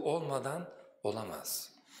başlangıcıdır. Bu olmadan olamaz.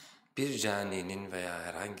 Bir caninin veya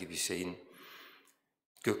herhangi bir şeyin,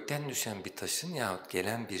 gökten düşen bir taşın yahut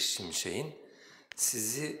gelen bir şimşeğin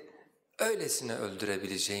sizi öylesine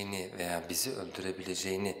öldürebileceğini veya bizi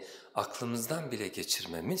öldürebileceğini aklımızdan bile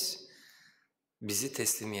geçirmemiz bizi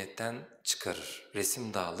teslimiyetten çıkarır,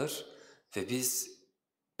 resim dağılır ve biz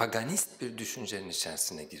paganist bir düşüncenin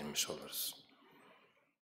içerisine girmiş oluruz.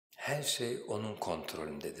 Her şey onun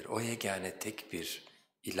kontrolündedir. O yegane tek bir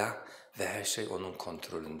ilah ve her şey onun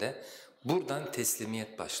kontrolünde. Buradan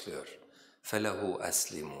teslimiyet başlıyor. فَلَهُ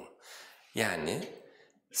أَسْلِمُوا. Yani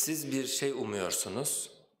siz bir şey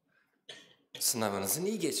umuyorsunuz, sınavınızın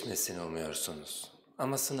iyi geçmesini umuyorsunuz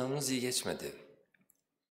ama sınavınız iyi geçmedi.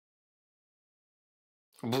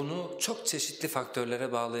 Bunu çok çeşitli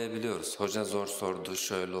faktörlere bağlayabiliyoruz. Hoca zor sordu,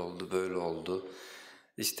 şöyle oldu, böyle oldu.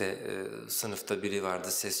 İşte sınıfta biri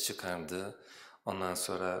vardı, ses çıkardı. Ondan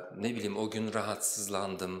sonra ne bileyim o gün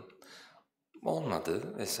rahatsızlandım,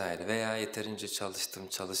 olmadı vesaire veya yeterince çalıştım,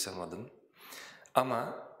 çalışamadım.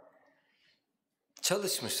 Ama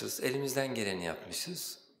çalışmışız, elimizden geleni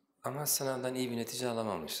yapmışız ama sınavdan iyi bir netice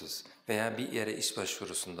alamamışız. Veya bir yere iş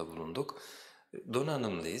başvurusunda bulunduk,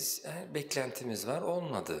 donanımlıyız, beklentimiz var,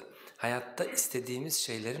 olmadı. Hayatta istediğimiz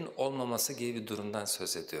şeylerin olmaması gibi bir durumdan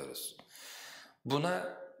söz ediyoruz.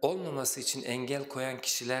 Buna olmaması için engel koyan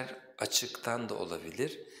kişiler açıktan da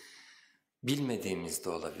olabilir, bilmediğimiz de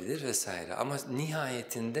olabilir vesaire. Ama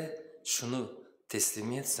nihayetinde şunu,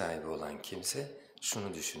 teslimiyet sahibi olan kimse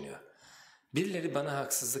şunu düşünüyor. Birileri bana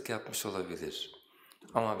haksızlık yapmış olabilir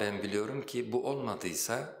ama ben biliyorum ki bu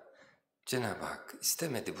olmadıysa Cenab-ı Hak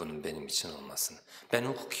istemedi bunun benim için olmasını. Ben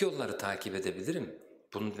hukuki yolları takip edebilirim,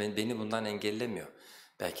 beni bundan engellemiyor.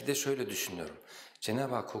 Belki de şöyle düşünüyorum,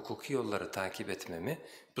 Cenab-ı Hak hukuki yolları takip etmemi,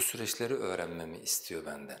 bu süreçleri öğrenmemi istiyor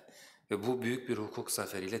benden. Ve bu büyük bir hukuk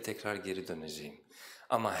zaferiyle tekrar geri döneceğim.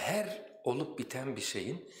 Ama her olup biten bir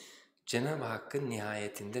şeyin Cenab-ı Hakk'ın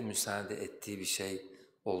nihayetinde müsaade ettiği bir şey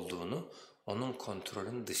olduğunu, onun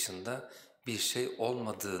kontrolün dışında bir şey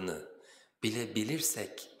olmadığını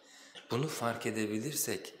bilebilirsek, bunu fark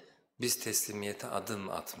edebilirsek biz teslimiyete adım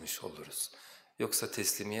atmış oluruz. Yoksa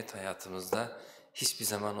teslimiyet hayatımızda hiçbir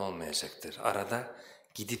zaman olmayacaktır. Arada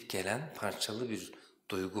gidip gelen parçalı bir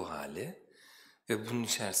duygu hali ve bunun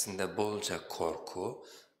içerisinde bolca korku,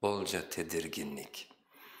 bolca tedirginlik.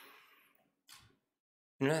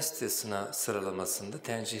 Üniversite sınav sıralamasında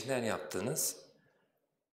tercihler yaptınız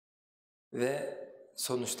ve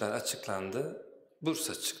sonuçlar açıklandı,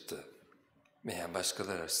 Bursa çıktı veya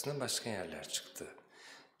başkaları arasında başka yerler çıktı.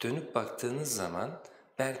 Dönüp baktığınız zaman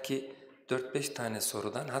belki 4-5 tane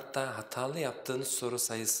sorudan, hatta hatalı yaptığınız soru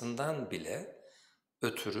sayısından bile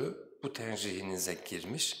ötürü bu tercihinize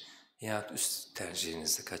girmiş yahut üst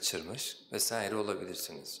tercihinizi kaçırmış vesaire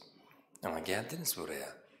olabilirsiniz. Ama geldiniz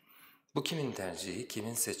buraya. Bu kimin tercihi,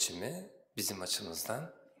 kimin seçimi bizim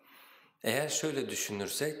açımızdan? Eğer şöyle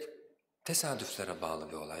düşünürsek, tesadüflere bağlı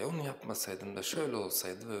bir olay. Onu yapmasaydım da şöyle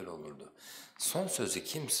olsaydı böyle olurdu. Son sözü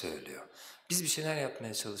kim söylüyor? Biz bir şeyler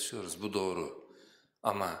yapmaya çalışıyoruz, bu doğru.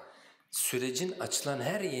 Ama sürecin açılan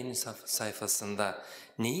her yeni sayfasında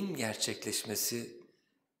neyin gerçekleşmesi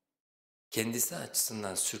kendisi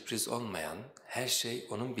açısından sürpriz olmayan her şey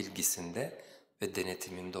onun bilgisinde ve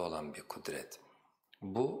denetiminde olan bir kudret.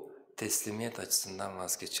 Bu teslimiyet açısından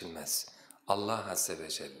vazgeçilmez. Allah Azze ve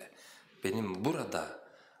Celle benim burada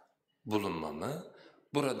bulunmamı,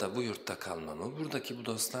 burada bu yurtta kalmamı, buradaki bu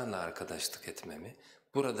dostlarla arkadaşlık etmemi,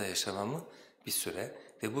 burada yaşamamı bir süre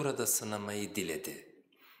ve burada sınamayı diledi.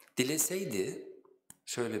 Dileseydi,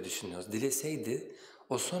 şöyle düşünüyoruz, dileseydi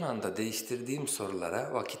o son anda değiştirdiğim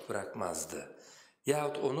sorulara vakit bırakmazdı.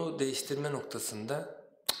 Yahut onu değiştirme noktasında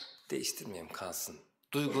değiştirmeyeyim kalsın,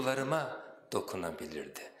 duygularıma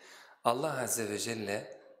dokunabilirdi. Allah Azze ve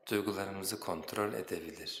Celle duygularımızı kontrol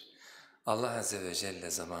edebilir. Allah Azze ve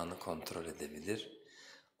Celle zamanı kontrol edebilir.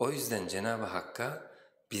 O yüzden Cenab-ı Hakk'a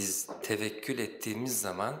biz tevekkül ettiğimiz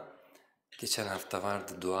zaman, geçen hafta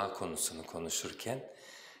vardı dua konusunu konuşurken,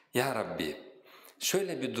 Ya Rabbi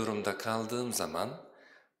şöyle bir durumda kaldığım zaman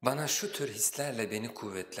bana şu tür hislerle beni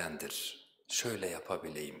kuvvetlendir, şöyle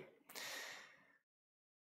yapabileyim.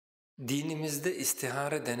 Dinimizde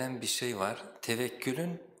istihare denen bir şey var,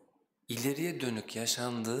 tevekkülün ileriye dönük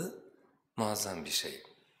yaşandığı muazzam bir şey.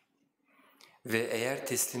 Ve eğer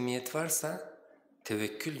teslimiyet varsa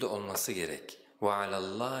tevekkül de olması gerek. وَعَلَى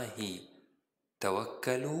اللّٰهِ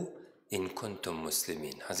تَوَكَّلُوا اِنْ كُنْتُمْ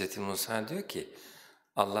مُسْلِمِينَ. Hz. Musa diyor ki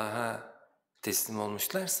Allah'a teslim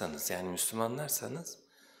olmuşlarsanız, yani Müslümanlarsanız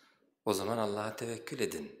o zaman Allah'a tevekkül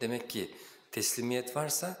edin. Demek ki teslimiyet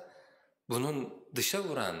varsa bunun dışa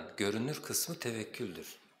vuran görünür kısmı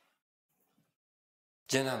tevekküldür.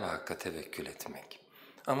 Cenab-ı Hakk'a tevekkül etmek.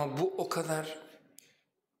 Ama bu o kadar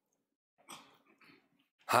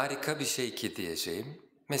harika bir şey ki diyeceğim.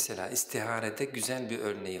 Mesela istiharede güzel bir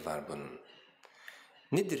örneği var bunun.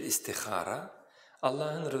 Nedir istihara?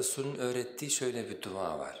 Allah'ın Resulü'nün öğrettiği şöyle bir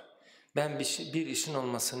dua var. Ben bir işin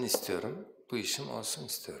olmasını istiyorum, bu işim olsun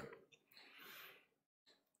istiyorum.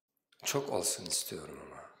 Çok olsun istiyorum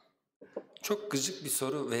ama. Çok gıcık bir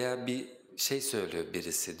soru veya bir şey söylüyor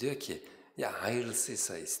birisi, diyor ki ya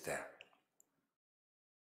hayırlısıysa iste.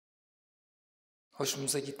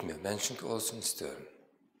 Hoşumuza gitmiyor, ben çünkü olsun istiyorum.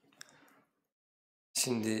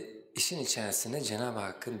 Şimdi işin içerisine Cenab-ı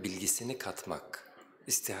Hakk'ın bilgisini katmak,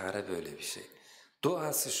 istihare böyle bir şey.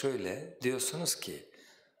 Duası şöyle, diyorsunuz ki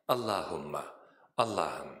Allahumma,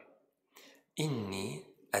 Allah'ım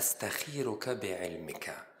inni estaghiruka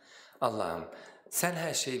bi'ilmika. Allah'ım sen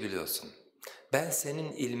her şeyi biliyorsun. Ben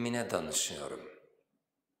senin ilmine danışıyorum.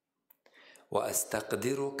 Ve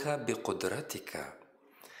estaqdiruka biqudratika.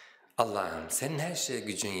 Allah'ım senin her şeye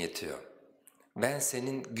gücün yetiyor. Ben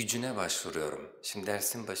senin gücüne başvuruyorum. Şimdi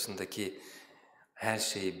dersin başındaki her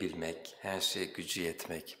şeyi bilmek, her şeye gücü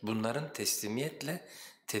yetmek, bunların teslimiyetle,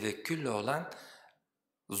 tevekkülle olan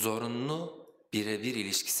zorunlu birebir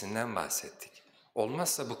ilişkisinden bahsettik.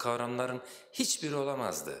 Olmazsa bu kavramların hiçbiri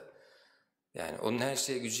olamazdı. Yani onun her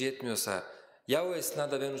şeye gücü yetmiyorsa, ya o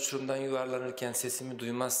esnada ben uçurumdan yuvarlanırken sesimi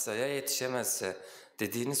duymazsa, ya yetişemezse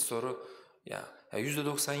dediğiniz soru, ya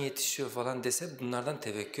 %90 yetişiyor falan dese bunlardan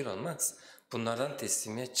tevekkül olmaz. Bunlardan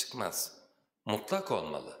teslimiyet çıkmaz. Mutlak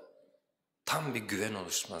olmalı. Tam bir güven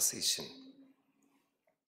oluşması için.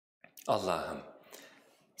 Allah'ım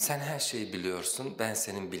sen her şeyi biliyorsun, ben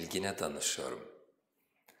senin bilgine danışıyorum.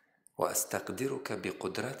 وَاَسْتَقْدِرُكَ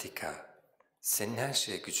بِقُدْرَتِكَ. Senin her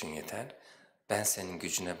şeye gücün yeter, ben senin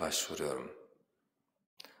gücüne başvuruyorum.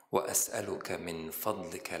 وَاَسْأَلُكَ مِنْ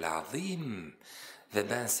فَضْلِكَ الْعَظِيمِ. Ve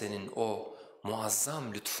ben senin o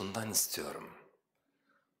muazzam lütfundan istiyorum.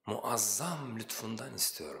 Muazzam lütfundan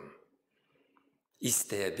istiyorum.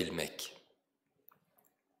 İsteyebilmek.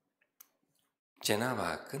 Cenab-ı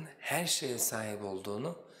Hakk'ın her şeye sahip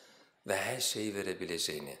olduğunu ve her şeyi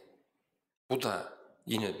verebileceğini. Bu da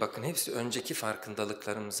yine bakın hepsi önceki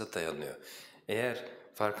farkındalıklarımıza dayanıyor. Eğer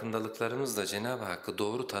farkındalıklarımızla Cenab-ı Hakk'ı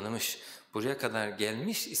doğru tanımış, buraya kadar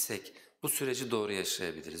gelmiş isek bu süreci doğru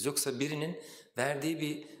yaşayabiliriz. Yoksa birinin verdiği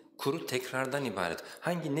bir kuru tekrardan ibaret.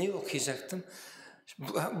 Neyi okuyacaktım?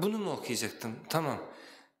 Bunu mu okuyacaktım? Tamam.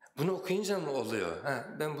 Bunu okuyunca mı oluyor?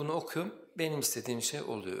 Ben bunu okuyorum, benim istediğim şey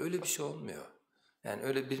oluyor. Öyle bir şey olmuyor. Yani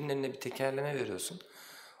öyle birinin eline bir tekerleme veriyorsun.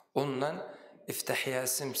 Onunla iftah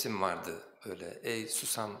simsim vardı öyle. Ey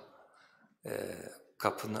susam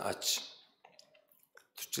kapını aç.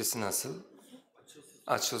 Türkçesi nasıl?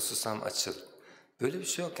 Açıl susam açıl. Böyle bir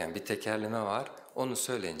şey yok yani, bir tekerleme var. Onu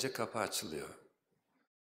söyleyince kapı açılıyor.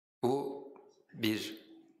 Bu bir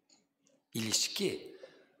ilişki,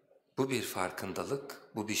 bu bir farkındalık,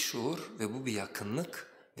 bu bir şuur ve bu bir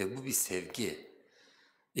yakınlık ve bu bir sevgi.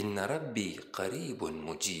 İnne Rabbi qaribun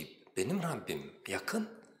mucib. Benim Rabbim yakın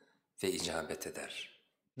ve icabet eder.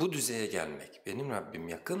 Bu düzeye gelmek, benim Rabbim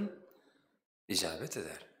yakın, icabet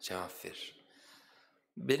eder, cevap verir.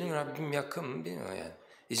 Benim Rabbim yakın mı bilmiyorum yani.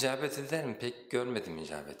 İcabet eder mi? Pek görmedim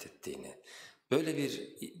icabet ettiğini. Böyle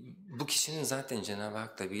bu kişinin zaten Cenab-ı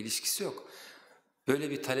Hak'la bir ilişkisi yok. Böyle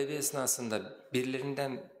bir talebe esnasında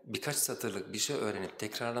birilerinden birkaç satırlık bir şey öğrenip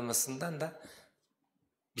tekrarlamasından da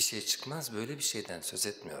bir şey çıkmaz, böyle bir şeyden söz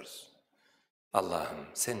etmiyoruz. Allah'ım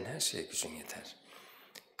senin her şeye gücün yeter.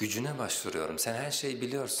 Gücüne başvuruyorum, sen her şeyi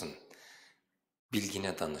biliyorsun.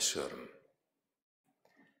 Bilgine danışıyorum.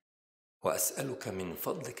 وَأَسْأَلُكَ مِنْ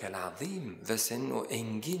فَضْلِكَ الْعَظِيمِ. Ve senin o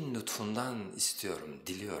engin lütfundan istiyorum,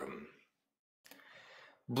 diliyorum.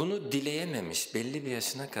 Bunu dileyememiş, belli bir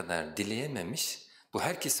yaşına kadar dileyememiş, bu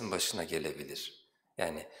herkesin başına gelebilir.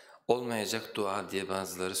 Yani olmayacak dua diye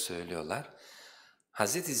bazıları söylüyorlar.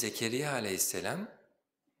 Hz. Zekeriya aleyhisselam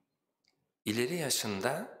ileri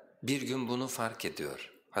yaşında bir gün bunu fark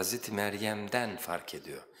ediyor. Hz. Meryem'den fark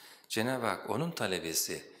ediyor. Cenab-ı Hak onun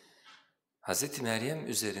talebesi Hz. Meryem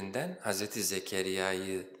üzerinden Hz.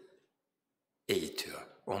 Zekeriya'yı eğitiyor,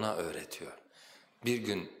 ona öğretiyor. Bir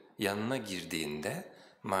gün yanına girdiğinde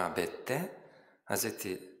mabette Hz.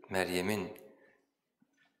 Meryem'in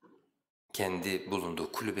kendi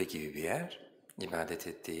bulunduğu kulübe gibi bir yer, ibadet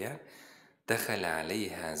ettiği yer. دَخَلَ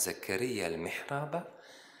عَلَيْهَا زَكَرِيَّ الْمِحْرَابَ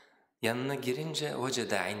Yanına girince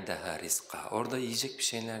وَجَدَ عِنْدَهَا رِزْقًا Orada yiyecek bir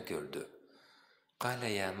şeyler gördü. قَالَ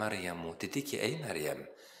يَا مَرْيَمُ Dedi ki ey Meryem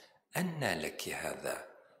اَنَّا لَكِ هَذَا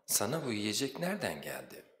Sana bu yiyecek nereden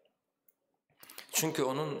geldi? Çünkü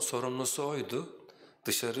onun sorumlusu oydu,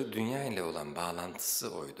 dışarı dünya ile olan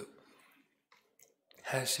bağlantısı oydu.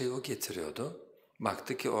 Her şeyi o getiriyordu.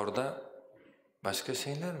 Baktı ki orada başka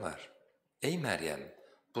şeyler var. Ey Meryem,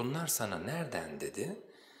 bunlar sana nereden dedi?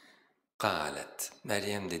 قَالَتْ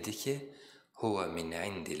Meryem dedi ki, هُوَ مِنْ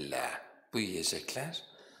عِنْدِ اللّٰهِ Bu yiyecekler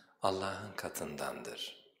Allah'ın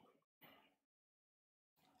katındandır.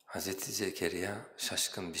 Hazreti Zekeriya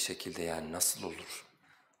şaşkın bir şekilde yani nasıl olur?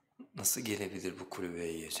 Nasıl gelebilir bu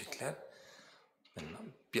kulübeye yiyecekler?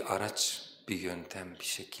 Bir araç, bir yöntem, bir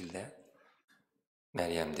şekilde.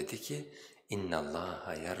 Meryem dedi ki, اِنَّ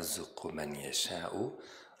اللّٰهَ يَرْزُقُ مَنْ يَشَاءُ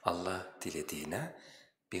Allah dilediğine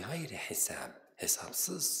bir gayri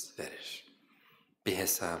hesapsız verir. Bir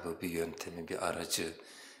hesabı, bir yöntemi, bir aracı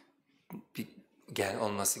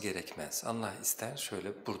olması gerekmez. Allah ister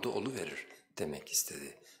şöyle burada oluverir demek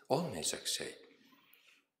istedi. Olmayacak şey.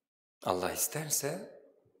 Allah isterse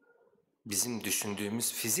bizim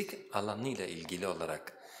düşündüğümüz fizik alanıyla ilgili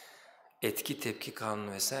olarak etki, tepki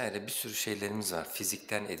kanunu vesaire bir sürü şeylerimiz var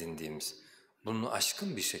fizikten edindiğimiz. Bunu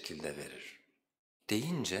aşkın bir şekilde verir.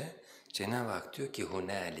 Deyince Cenab-ı Hak diyor ki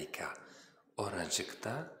hunalika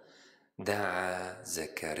oracıkta da'a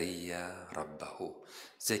Zekeriya rabbahu.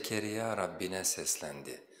 Zekeriya Rabbine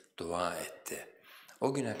seslendi, dua etti.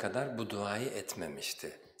 O güne kadar bu duayı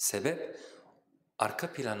etmemişti. Sebep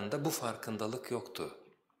arka planında bu farkındalık yoktu.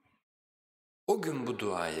 O gün bu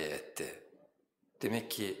duayı etti.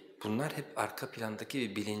 Demek ki bunlar hep arka plandaki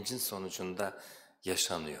bir bilincin sonucunda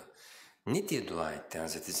yaşanıyor. Ne diye dua etti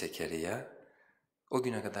Hazreti Zekeriya? O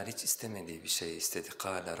güne kadar hiç istemediği bir şey istedi.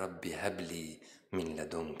 قَالَ رَبِّ هَبْلِي مِنْ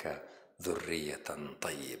لَدُنْكَ ذُرِّيَّةً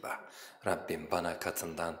طَيِّبًا Rabbim bana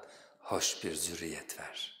katından hoş bir zürriyet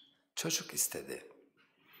ver. Çocuk istedi.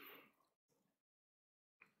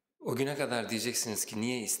 O güne kadar diyeceksiniz ki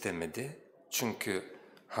niye istemedi? Çünkü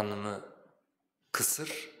hanımı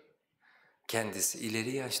kısır, kendisi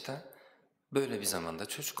ileri yaşta, böyle bir zamanda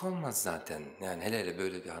çocuk olmaz zaten. Yani hele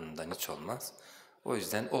böyle bir hanımdan hiç olmaz. O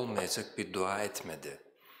yüzden olmayacak bir dua etmedi.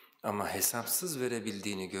 Ama hesapsız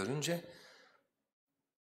verebildiğini görünce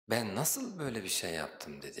ben nasıl böyle bir şey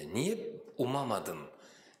yaptım dedi. Niye umamadım?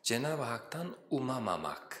 Cenab-ı Hak'tan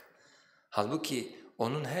umamamak. Halbuki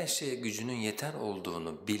onun her şeye gücünün yeter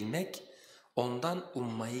olduğunu bilmek ondan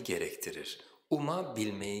ummayı gerektirir.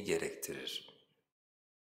 Bilmeyi gerektirir.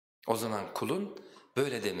 O zaman kulun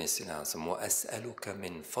böyle demesi lazım. وَأَسْأَلُكَ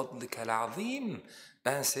مِنْ فَضْلِكَ الْعَظِيمِ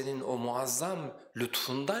Ben senin o muazzam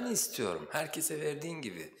lütfundan istiyorum. Herkese verdiğin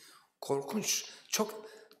gibi. Korkunç, çok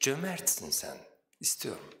cömertsin sen.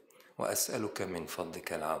 İstiyorum. وَأَسْأَلُكَ مِنْ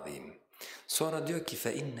فَضْلِكَ الْعَظِيمِ Sonra diyor ki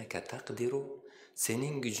فَاِنَّكَ تَقْدِرُ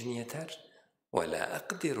Senin gücün yeter. وَلَا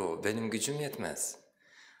أَقْدِرُ Benim gücüm yetmez.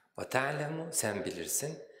 وَتَعْلَمُ Sen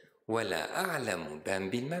bilirsin. وَلَا أَعْلَمُ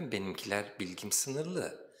Ben bilmem, benimkiler bilgim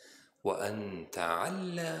sınırlı. وَاَنْتَ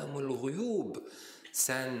عَلَّامُ الْغُيُوبِ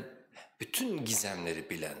Sen bütün gizemleri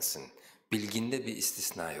bilensin. Bilginde bir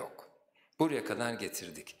istisna yok. Buraya kadar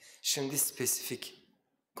getirdik. Şimdi spesifik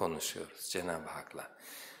konuşuyoruz Cenab-ı Hak'la.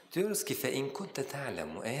 Diyoruz ki فَاِنْ كُنْتَ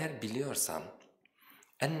تَعْلَمُ Eğer biliyorsan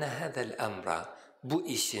اَنَّ هَذَا الْاَمْرَ Bu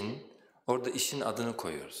işin, orada işin adını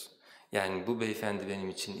koyuyoruz. Yani bu beyefendi benim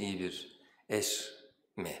için iyi bir eş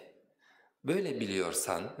mi? Böyle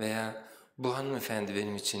biliyorsan veya bu hanımefendi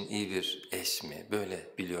benim için iyi bir eş mi? Böyle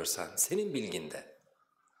biliyorsan senin bilginde.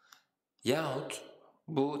 Yahut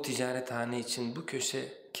bu ticarethane için bu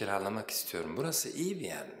köşe kiralamak istiyorum. Burası iyi bir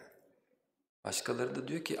yer mi? Başkaları da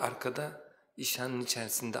diyor ki arkada işhanın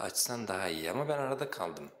içerisinde açsan daha iyi ama ben arada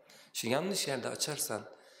kaldım. Şimdi yanlış yerde açarsan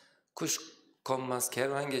kuş konmaz,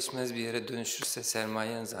 kervan geçmez bir yere dönüşürse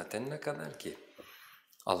sermayen zaten ne kadar ki?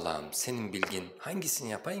 Allah'ım senin bilgin hangisini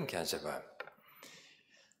yapayım ki acaba?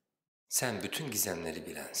 Sen bütün gizemleri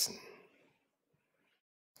bilensin.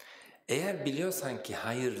 Eğer biliyorsan ki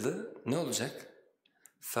hayırlı ne olacak?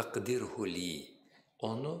 فَقْدِرْهُ لِي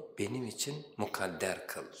Onu benim için mukadder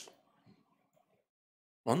kıl.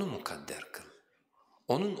 Onu mukadder kıl.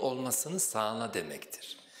 Onun olmasını sağla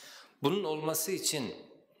demektir. Bunun olması için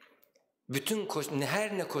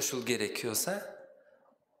her ne koşul gerekiyorsa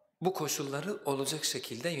bu koşulları olacak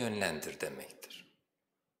şekilde yönlendir demektir.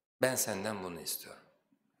 Ben senden bunu istiyorum.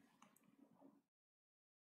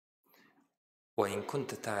 وَاِنْ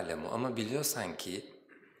كُنْتَ تَعْلَمُ Ama biliyorsan ki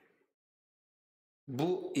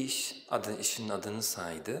bu işin adını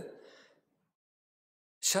saydı.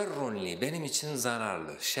 şerrun li, benim için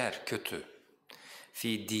zararlı, şer, kötü.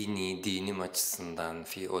 Fi dini, dinim açısından,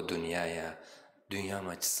 fi o dünyaya, dünyam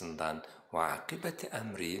açısından, ve akibeti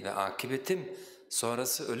emri, ve akibetim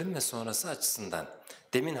sonrası, ölüm ve sonrası açısından.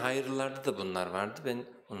 Demin hayırlılarda da bunlar vardı, ben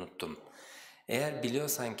unuttum. Eğer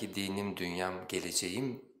biliyorsan ki dinim, dünyam,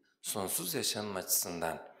 geleceğim, sonsuz yaşamım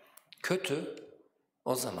açısından kötü,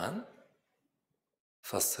 o zaman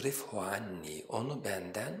fasrifhu anni, onu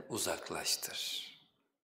benden uzaklaştır.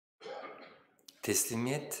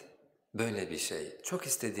 Teslimiyet böyle bir şey. Çok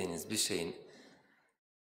istediğiniz bir şeyin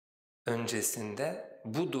öncesinde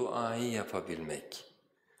bu duayı yapabilmek.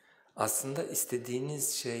 Aslında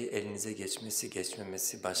istediğiniz şey elinize geçmesi,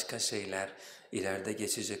 geçmemesi, başka şeyler, ileride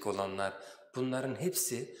geçecek olanlar, bunların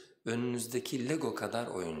hepsi önünüzdeki Lego kadar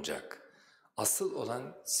oyuncak. Asıl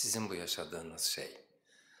olan sizin bu yaşadığınız şey.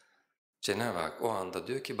 Cenab-ı Hak o anda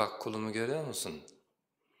diyor ki bak kulumu görüyor musun?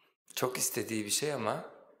 Çok istediği bir şey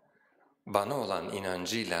ama bana olan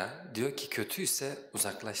inancıyla diyor ki kötüyse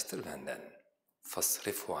uzaklaştır benden.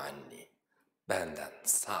 Fasrifu anni, benden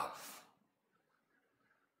sav.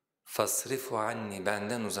 Fasrifu anni,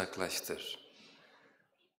 benden uzaklaştır.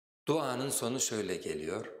 Duanın sonu şöyle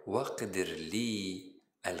geliyor. وَقْدِرْ لِي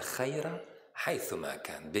الْخَيْرَ حَيْثُ مَا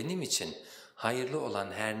كَانَ. Benim için hayırlı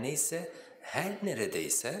olan her neyse, her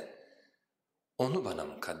neredeyse onu bana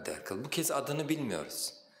mukadder kıl. Bu kez adını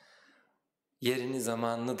bilmiyoruz. Yerini,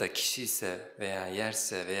 zamanını da kişiyse veya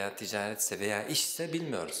yerse veya ticaretse veya işse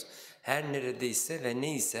bilmiyoruz. Her neredeyse ve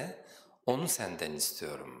neyse onu senden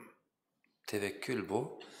istiyorum. Tevekkül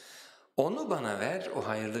bu. Onu bana ver, o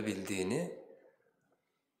hayırlı bildiğini.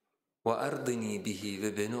 وَاَرْضِنِي bihi,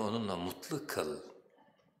 ve beni onunla mutlu kıl.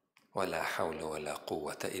 وَلَا حَوْلَ وَلَا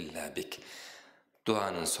قُوَّةَ اِلَّا بِكَ.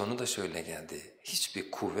 Duanın sonu da şöyle geldi.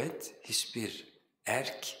 Hiçbir kuvvet, hiçbir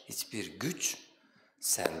erk, hiçbir güç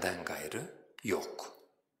senden gayrı yok.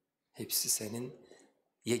 Hepsi senin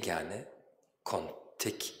yegane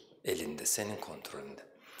tek elinde, senin kontrolünde.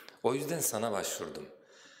 O yüzden sana başvurdum.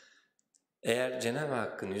 Eğer Cenab-ı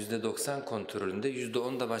Hakk'ın %90 kontrolünde,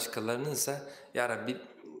 %10 da başkalarınınsa, ya Rabbi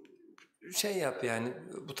şey yap yani,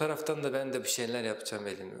 bu taraftan da ben de bir şeyler yapacağım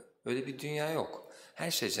elimi. Öyle bir dünya yok.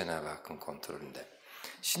 Her şey Cenab-ı Hakk'ın kontrolünde.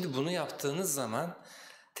 Şimdi bunu yaptığınız zaman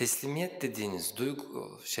teslimiyet dediğiniz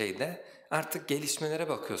duygu şeyde artık gelişmelere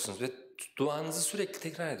bakıyorsunuz ve duanızı sürekli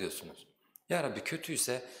tekrar ediyorsunuz. Ya Rabbi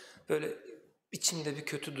kötüyse böyle içimde bir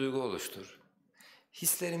kötü duygu oluştur.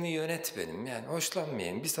 Hislerimi yönet benim, yani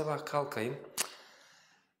hoşlanmayayım, bir sabah kalkayım,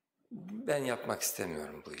 ben yapmak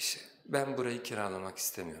istemiyorum bu işi, ben burayı kiralamak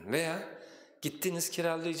istemiyorum. Veya gittiniz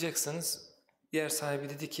kiralayacaksınız, yer sahibi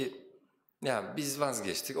dedi ki ya biz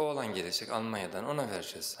vazgeçtik, oğlan gelecek Almanya'dan, ona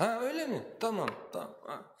vereceğiz. Ha öyle mi? Tamam.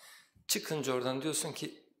 Ha. Çıkınca oradan diyorsun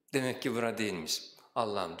ki demek ki bura değilmiş.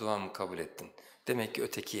 Allah'ım duamı kabul ettin. Demek ki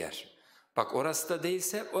öteki yer. Bak orası da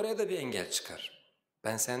değilse oraya da bir engel çıkar.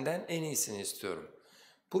 Ben senden en iyisini istiyorum.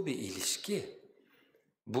 Bu bir ilişki.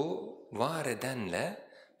 Bu var edenle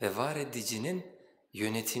ve var edicinin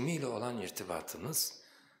yönetimiyle olan irtibatımız.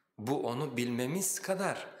 Bu onu bilmemiz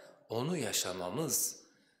kadar onu yaşamamız.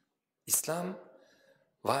 İslam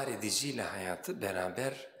var ediciyle hayatı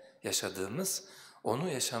beraber yaşadığımız, onu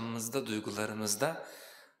yaşamımızda, duygularımızda,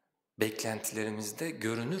 beklentilerimizde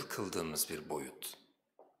görünür kıldığımız bir boyut.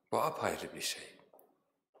 Bu apayrı bir şey.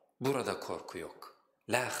 Burada korku yok.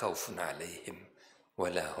 La havfun aleyhim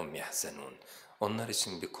ve la hum yahzanun. Onlar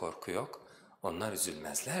için bir korku yok. Onlar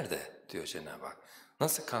üzülmezler de diyor Cenab-ı Hak.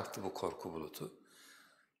 Nasıl kalktı bu korku bulutu?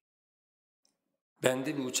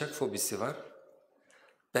 Bende bir uçak fobisi var.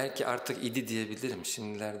 Belki artık idi diyebilirim.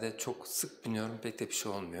 Şimdilerde çok sık biniyorum, pek de bir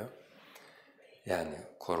şey olmuyor. Yani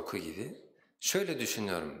korku gibi. Şöyle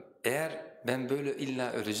düşünüyorum, eğer ben böyle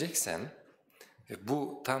illa öleceksem ve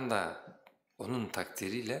bu tam da onun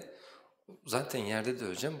takdiriyle zaten yerde de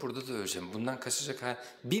öleceğim, burada da öleceğim. Bundan kaçacak hal,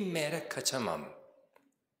 binmeyerek kaçamam.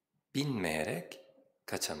 Binmeyerek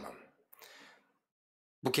kaçamam.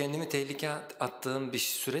 Bu kendimi tehlikeye attığım bir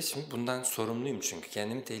süreç mi? Bundan sorumluyum çünkü.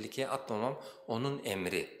 Kendimi tehlikeye atmamam onun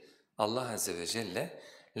emri. Allah Azze ve Celle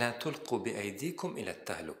لَا تُلْقُوا بِاَيْد۪يكُمْ اِلَى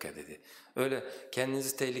التَّهْلُكَ dedi. Öyle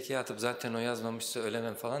kendinizi tehlikeye atıp zaten o yazmamışsa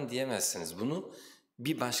ölemem falan diyemezsiniz. Bunu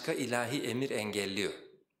bir başka ilahi emir engelliyor.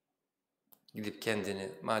 Gidip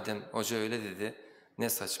kendini, madem hoca öyle dedi, ne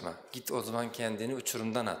saçma, git o zaman kendini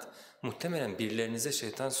uçurumdan at. Muhtemelen birilerinize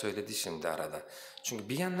şeytan söyledi şimdi arada. Çünkü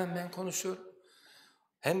bir yandan ben konuşuyorum,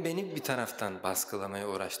 hem beni bir taraftan baskılamaya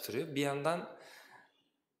uğraştırıyor, bir yandan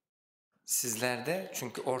sizlerde,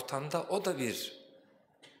 çünkü ortamda o da bir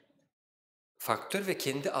faktör ve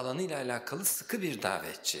kendi alanıyla alakalı sıkı bir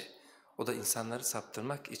davetçi. O da insanları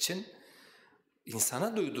saptırmak için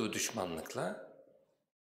insana duyduğu düşmanlıkla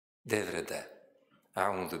devrede.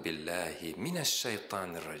 Euzu billahi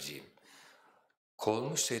mineşşeytanirracim.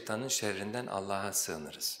 Kovulmuş şeytanın şerrinden Allah'a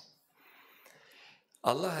sığınırız.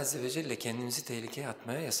 Allah Azze ve Celle kendimizi tehlikeye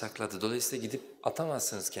atmaya yasakladı. Dolayısıyla gidip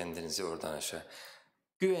atamazsınız kendinizi oradan aşağı.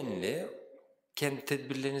 Güvenli, kendi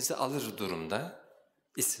tedbirlerinizi alır durumda,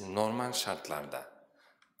 normal şartlarda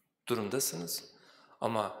durumdasınız.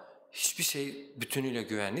 Ama hiçbir şey bütünüyle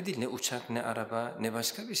güvenli değil. Ne uçak, ne araba, ne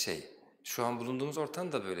başka bir şey. Şu an bulunduğumuz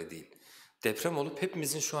ortam da böyle değil. Deprem olup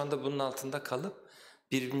hepimizin şu anda bunun altında kalıp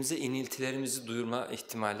birbirimize iniltilerimizi duyurma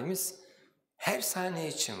ihtimalimiz her saniye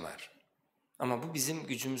için var. Ama bu bizim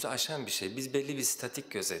gücümüzü aşan bir şey. Biz belli bir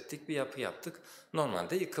statik gözettik, bir yapı yaptık.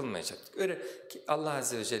 Normalde yıkılmayacaktık. Öyle ki Allah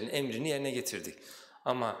Azze ve Celle'nin emrini yerine getirdik.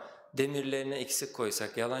 Ama demirlerine eksik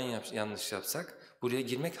koysak, yanlış yapsak buraya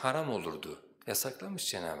girmek haram olurdu. Yasaklamış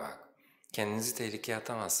Cenab-ı Hak. Kendinizi tehlikeye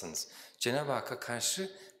atamazsınız. Cenab-ı Hakk'a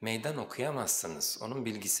karşı meydan okuyamazsınız. Onun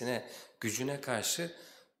bilgisine, gücüne karşı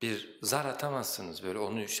bir zar atamazsınız böyle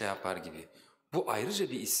onu şey yapar gibi. Bu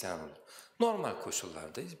ayrıca bir isyan olur. Normal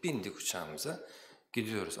koşullardayız, bindik uçağımıza,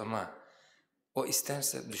 gidiyoruz ama o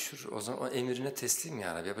isterse düşürür, o zaman o emrine teslim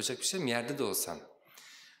ya Rabbi, yapacak bir şey mi? Yerde de olsam.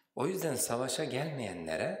 O yüzden savaşa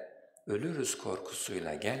gelmeyenlere, ölürüz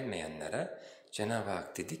korkusuyla gelmeyenlere Cenab-ı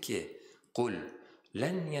Hak dedi ki قُلْ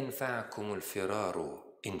لَنْ يَنْفَعَكُمُ الْفِرَارُ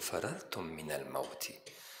اِنْ فَرَرْتُمْ مِنَ الْمَوْتِ.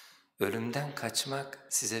 Ölümden kaçmak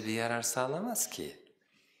size bir yarar sağlamaz ki.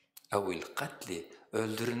 اَوْ الْقَتْلِ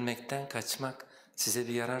Öldürülmekten kaçmak size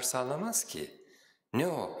bir yarar sağlamaz ki. Ne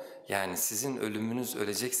o? Yani sizin ölümünüz,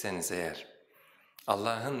 ölecekseniz eğer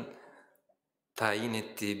Allah'ın tayin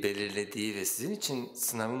ettiği, belirlediği ve sizin için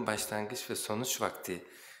sınavın başlangıç ve sonuç vakti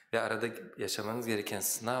ve arada yaşamanız gereken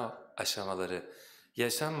sınav aşamaları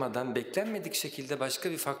yaşanmadan beklenmedik şekilde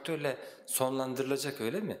başka bir faktörle sonlandırılacak,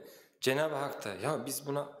 öyle mi? Cenab-ı Hak da ya biz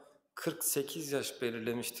buna 48 yaş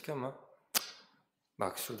belirlemiştik ama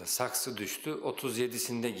bak şurada saksı düştü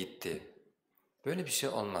 37'sinde gitti. Böyle bir şey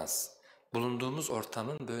olmaz. Bulunduğumuz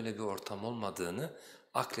ortamın böyle bir ortam olmadığını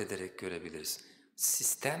aklederek görebiliriz.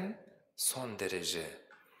 Sistem son derece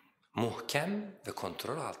muhkem ve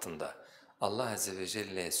kontrol altında. Allah Azze ve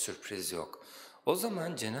Celle'ye sürpriz yok. O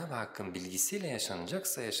zaman Cenab-ı Hakk'ın bilgisiyle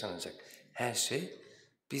yaşanacaksa yaşanacak her şey,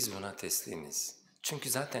 biz buna teslimiz. Çünkü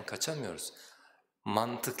zaten kaçamıyoruz.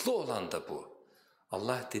 Mantıklı olan da bu.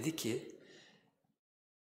 Allah dedi ki,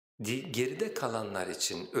 geride kalanlar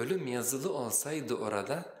için ölüm yazılı olsaydı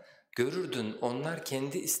orada, görürdün onlar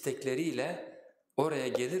kendi istekleriyle oraya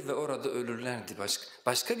gelir ve orada ölürlerdi.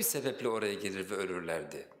 Başka bir sebeple oraya gelir ve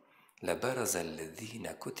ölürlerdi. لَبَرَزَ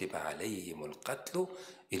الَّذ۪ينَ كُتِبَ عَلَيْهِمُ الْقَتْلُ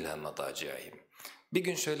اِلَى مَضَاجِعِهِمْ. Bir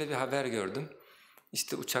gün şöyle bir haber gördüm.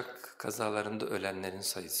 İşte uçak kazalarında ölenlerin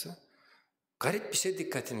sayısı. Garip bir şey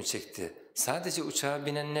dikkatimi çekti. Sadece uçağa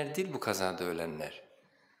binenler değil bu kazada ölenler.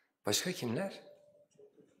 Başka kimler?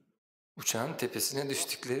 Uçağın tepesine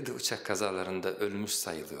düştükleri de uçak kazalarında ölmüş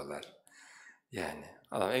sayılıyorlar. Yani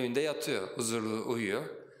adam evinde yatıyor, huzurlu uyuyor,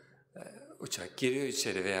 uçak giriyor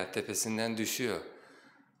içeri veya tepesinden düşüyor.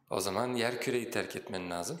 O zaman yerküreyi terk etmen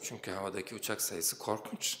lazım çünkü havadaki uçak sayısı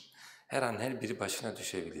korkunç. Her an her biri başına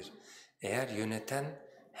düşebilir. Eğer yöneten,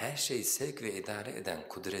 her şeyi sevk ve idare eden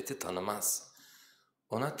kudreti tanımaz,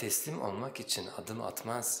 ona teslim olmak için adım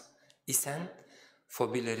atmaz isen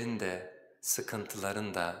fobilerin de,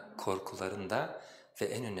 sıkıntıların da, korkuların da ve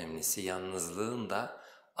en önemlisi yalnızlığın da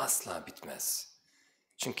asla bitmez.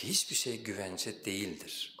 Çünkü hiçbir şey güvence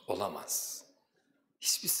değildir, olamaz.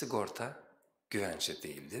 Hiçbir sigorta güvence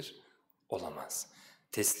değildir, olamaz.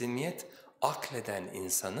 Teslimiyet, akleden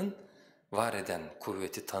insanın var eden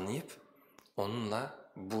kuvveti tanıyıp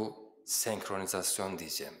onunla bu senkronizasyon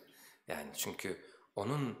diyeceğim. Yani çünkü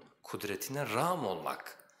onun kudretine rağm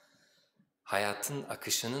olmak, hayatın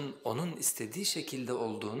akışının onun istediği şekilde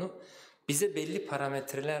olduğunu, bize belli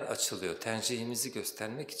parametreler açılıyor tercihimizi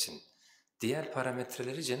göstermek için. Diğer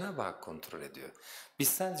parametreleri Cenab-ı Hak kontrol ediyor. Biz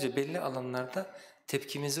sadece belli alanlarda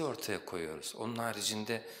tepkimizi ortaya koyuyoruz. Onun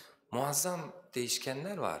haricinde muazzam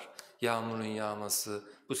değişkenler var. Yağmurun yağması,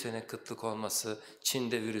 bu sene kıtlık olması,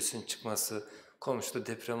 Çin'de virüsün çıkması, komşuda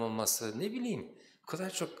deprem olması, ne bileyim. O kadar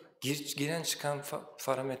çok giren çıkan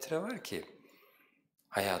parametre var ki.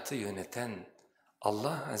 Hayatı yöneten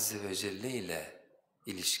Allah Azze ve Celle ile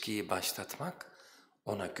ilişkiyi başlatmak,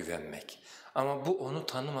 ona güvenmek. Ama bu onu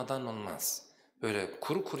tanımadan olmaz. Böyle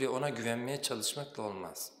kuru kuruya ona güvenmeye çalışmakla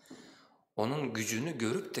olmaz. Onun gücünü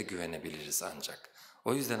görüp de güvenebiliriz ancak.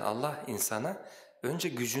 O yüzden Allah insana önce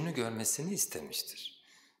gücünü görmesini istemiştir.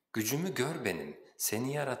 Gücümü gör benim,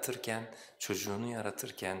 seni yaratırken, çocuğunu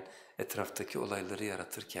yaratırken, etraftaki olayları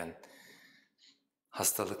yaratırken,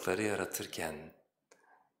 hastalıkları yaratırken,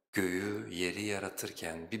 göğü, yeri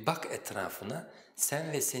yaratırken bir bak etrafına,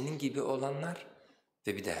 sen ve senin gibi olanlar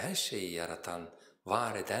ve bir de her şeyi yaratan,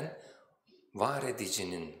 var eden, var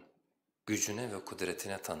edicinin gücüne ve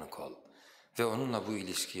kudretine tanık ol. Ve onunla bu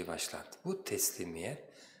ilişkiyi başlat. Bu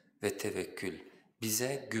teslimiyet ve tevekkül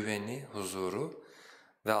bize güveni, huzuru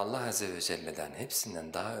ve Allah Azze ve Celle'den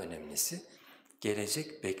hepsinden daha önemlisi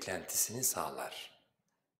gelecek beklentisini sağlar.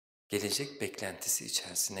 Gelecek beklentisi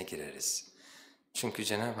içerisine gireriz. Çünkü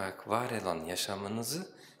Cenab-ı Hak var olan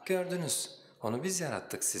yaşamınızı gördünüz. Onu biz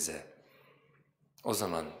yarattık size. O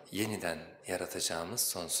zaman yeniden yaratacağımız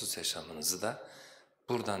sonsuz yaşamınızı da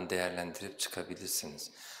buradan değerlendirip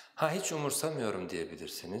çıkabilirsiniz. Ha hiç umursamıyorum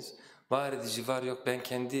diyebilirsiniz. Var edici var yok, ben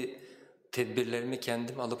kendi tedbirlerimi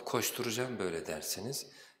kendim alıp koşturacağım böyle dersiniz.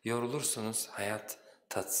 Yorulursunuz, hayat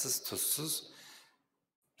tatsız tuzsuz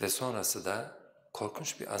ve sonrası da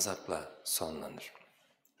korkunç bir azapla sonlanır.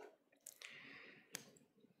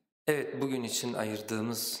 Evet, bugün için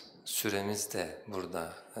ayırdığımız süremiz de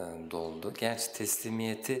burada doldu. Gerçi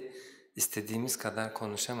teslimiyeti istediğimiz kadar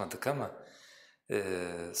konuşamadık ama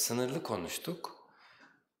sınırlı konuştuk.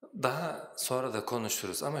 Daha sonra da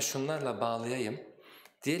konuşuruz ama şunlarla bağlayayım.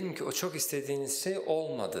 Diyelim ki o çok istediğiniz şey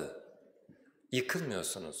olmadı.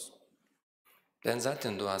 Yıkılmıyorsunuz. Ben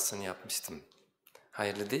zaten duasını yapmıştım.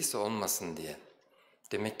 Hayırlı değilse olmasın diye.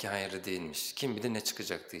 Demek ki hayırlı değilmiş. Kim bilir ne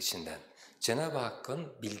çıkacaktı içinden. Cenab-ı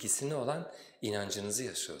Hakk'ın bilgisine olan inancınızı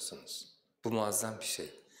yaşıyorsunuz. Bu muazzam bir şey.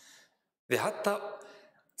 Ve hatta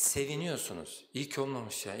seviniyorsunuz. İyi ki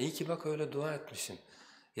olmamış ya. İyi ki bak öyle dua etmişim.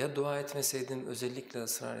 Ya dua etmeseydim, özellikle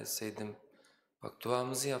ısrar etseydim. Bak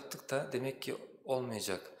duamızı yaptık da demek ki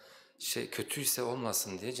olmayacak. Kötüyse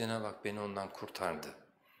olmasın diye Cenab-ı Hak beni ondan kurtardı.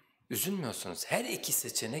 Üzülmüyorsunuz. Her iki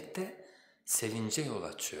seçenek de sevince yol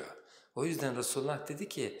açıyor. O yüzden Resulullah dedi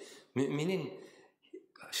ki,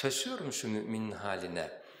 şaşıyorum şu müminin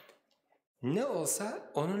haline. Ne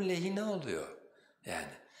olsa onun lehine oluyor.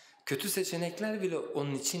 Yani kötü seçenekler bile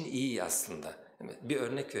onun için iyi aslında. Bir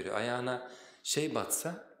örnek veriyor, ayağına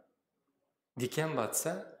batsa, diken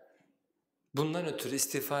batsa, bundan ötürü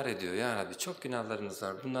istiğfar ediyor. Ya Rabbi çok günahlarımız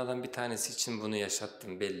var, bunlardan bir tanesi için bunu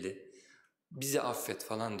yaşattım belli. Bizi affet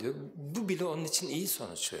falan diyor. Bu bile onun için iyi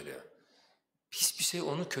sonuç veriyor. Hiçbir şey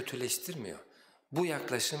onu kötüleştirmiyor. Bu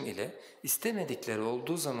yaklaşım ile istemedikleri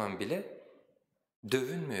olduğu zaman bile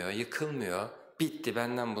dövünmüyor, yıkılmıyor. Bitti,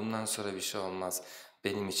 benden bundan sonra bir şey olmaz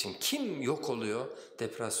benim için. Kim yok oluyor,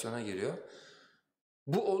 depresyona giriyor.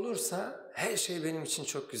 Bu olursa her şey benim için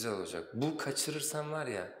çok güzel olacak. Bu kaçırırsam var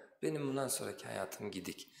ya, benim bundan sonraki hayatım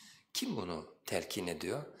gidik. Kim bunu telkin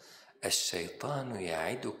ediyor? اَشْشَيْطَانُ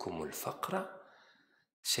يَعِدُكُمُ الْفَقْرَ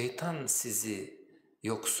Şeytan sizi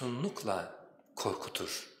yoksunlukla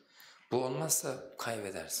korkutur. Bu olmazsa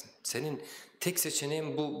kaybedersin. Senin tek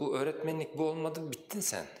seçeneğin bu öğretmenlik, bu olmadı, bittin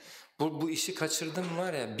sen. Bu işi kaçırdın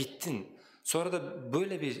var ya, bittin. Sonra da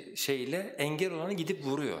böyle bir şeyle engel olanı gidip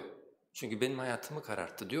vuruyor. Çünkü benim hayatımı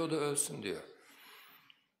kararttı diyor, o da ölsün diyor.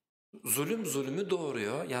 Zulüm zulümü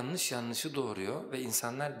doğuruyor, yanlış yanlışı doğuruyor ve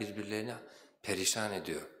insanlar birbirlerini perişan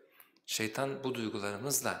ediyor. Şeytan bu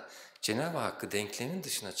duygularımızla Cenab-ı Hakk'ı denklemin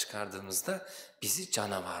dışına çıkardığımızda bizi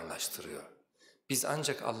canavarlaştırıyor. Biz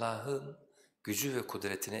ancak Allah'ın gücü ve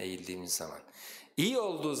kudretine eğildiğimiz zaman, iyi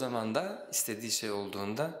olduğu zaman da, istediği şey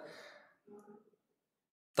olduğunda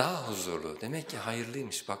daha huzurlu. Demek ki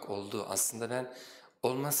hayırlıymış, bak oldu. Aslında ben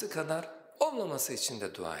olması kadar olmaması için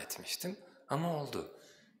de dua etmiştim ama oldu.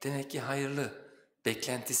 Demek ki hayırlı,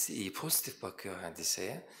 beklentisi iyi, pozitif bakıyor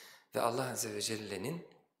hadiseye ve Allah Azze ve Celle'nin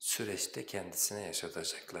süreçte kendisine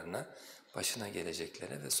yaşatacaklarına, başına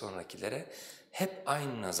geleceklere ve sonrakilere hep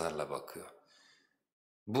aynı nazarla bakıyor.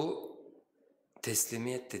 Bu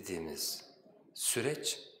teslimiyet dediğimiz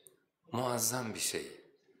süreç muazzam bir şey.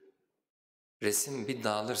 Resim bir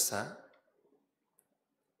dağılırsa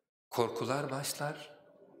korkular başlar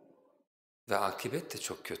ve akıbet de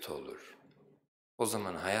çok kötü olur. O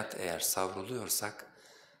zaman hayat eğer savruluyorsak,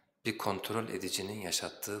 bir kontrol edicinin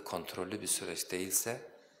yaşattığı kontrollü bir süreç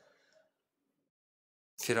değilse,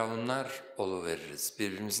 firavunlar oluveririz,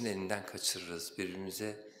 birbirimizin elinden kaçırırız,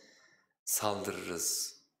 birbirimize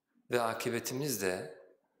saldırırız ve akıbetimiz de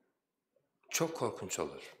çok korkunç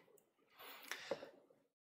olur.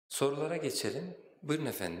 Sorulara geçelim. Buyurun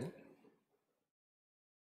efendim.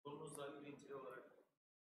 Konumuzla ilintili olarak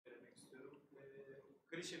vermek istiyorum.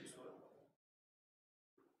 Klişe bir soru.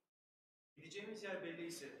 Gideceğimiz yer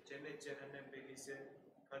belliyse, cennet, cehennem belliyse,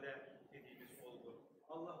 kader dediğimiz olgu.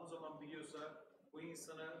 Allah o zaman biliyorsa bu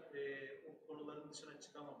insana o konuların dışına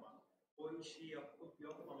çıkamama, o işi yapıp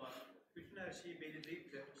yapmama, bütün her şeyi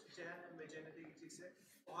belirleyip de işte cehennem ve cennete gidecekse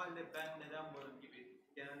o halde ben neden varım gibi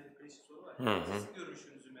genelde bir klişe soru var. Hı hı. Sizin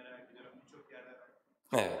görüşünüzü merak ediyorum. Birçok yerden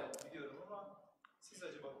Evet. biliyorum ama siz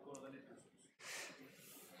acaba bu konuda ne diyorsunuz?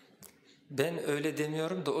 Ben öyle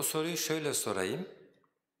demiyorum da o soruyu şöyle sorayım.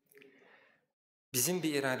 Bizim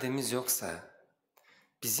bir irademiz yoksa,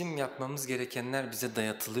 bizim yapmamız gerekenler bize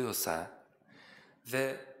dayatılıyorsa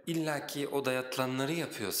ve illaki o dayatılanları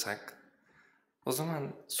yapıyorsak, o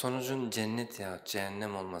zaman sonucun cennet ya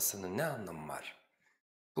cehennem olmasının ne anlamı var?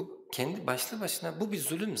 Bu kendi başlı başına bu bir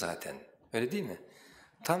zulüm zaten, öyle değil mi?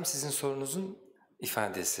 Tam sizin sorunuzun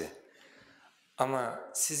ifadesi.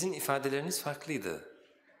 Ama sizin ifadeleriniz farklıydı.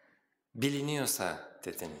 Biliniyorsa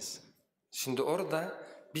dediniz. Şimdi orada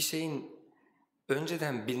bir şeyin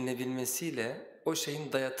önceden bilinebilmesiyle o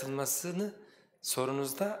şeyin dayatılmasını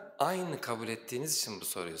sorunuzda aynı kabul ettiğiniz için bu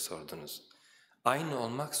soruyu sordunuz. Aynı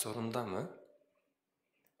olmak zorunda mı?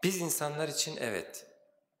 Biz insanlar için evet.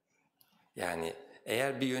 Yani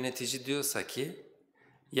eğer bir yönetici diyorsa ki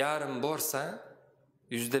yarın borsa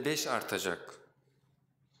 %5 artacak.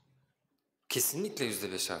 Kesinlikle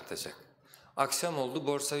 %5 artacak. Akşam oldu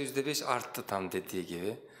borsa %5 arttı tam dediği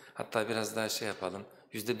gibi. Hatta biraz daha şey yapalım.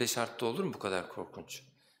 %5 arttı olur mu bu kadar korkunç?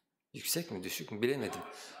 Yüksek mi düşük mü bilemedim.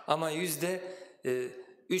 Ama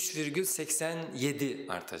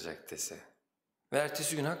 %3,87 artacak dese. Ve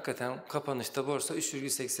ertesi gün hakikaten kapanışta borsa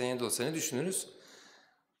 3,87 olsa ne düşünürüz?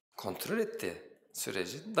 Kontrol etti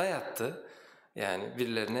süreci, dayattı. Yani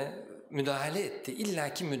birilerine müdahale etti,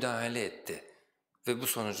 illaki müdahale etti. Ve bu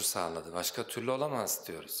sonucu sağladı. Başka türlü olamaz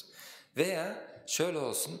diyoruz. Veya şöyle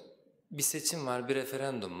olsun, bir seçim var, bir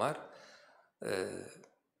referandum var.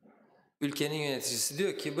 Ülkenin yöneticisi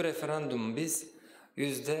diyor ki bu referandumu biz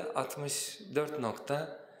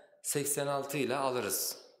 %64,86 ile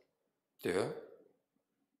alırız diyor.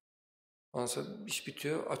 Ondan sonra iş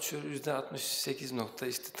bitiyor, açıyor %68 nokta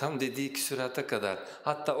işte tam dediği küsurata kadar,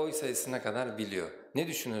 hatta oy sayısına kadar biliyor. Ne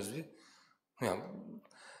düşünüyoruz biz? Ya,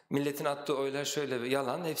 milletin attığı oylar şöyle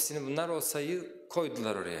yalan, hepsini bunlar o sayıyı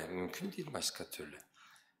koydular oraya. Mümkün değil başka türlü.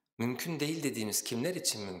 Mümkün değil dediğimiz kimler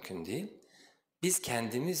için mümkün değil? Biz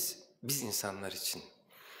kendimiz, biz insanlar için.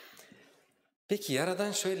 Peki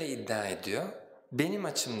Yaradan şöyle iddia ediyor, benim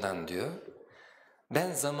açımdan diyor,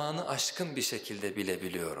 ben zamanı aşkın bir şekilde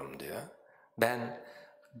bilebiliyorum diyor. Ben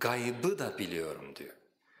gaybı da biliyorum diyor.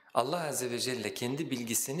 Allah Azze ve Celle kendi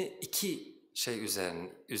bilgisini iki şey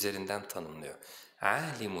üzerinden tanımlıyor.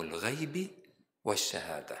 Alimul gaybi ve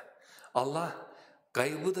şehade. Allah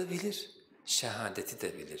gaybı da bilir, şehadeti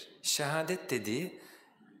de bilir. Şehadet dediği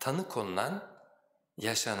tanı konulan,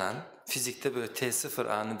 yaşanan, fizikte böyle T0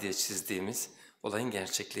 anı diye çizdiğimiz olayın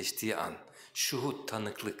gerçekleştiği an. Şuhud,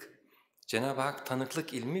 tanıklık. Cenab-ı Hak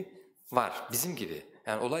tanıklık ilmi var bizim gibi.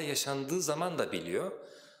 Yani olay yaşandığı zaman da biliyor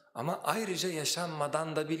ama ayrıca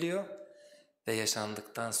yaşanmadan da biliyor ve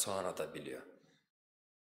yaşandıktan sonra da biliyor.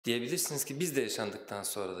 Diyebilirsiniz ki biz de yaşandıktan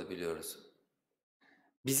sonra da biliyoruz.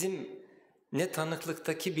 Bizim ne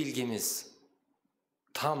tanıklıktaki bilgimiz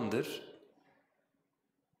tamdır,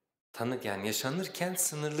 yani yaşanırken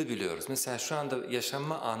sınırlı biliyoruz. Mesela şu anda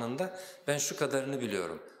yaşanma anında ben şu kadarını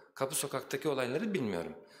biliyorum. Kapı sokaktaki olayları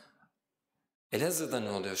bilmiyorum. Elazığ'da ne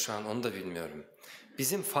oluyor şu an onu da bilmiyorum.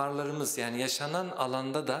 Bizim farlarımız yani yaşanan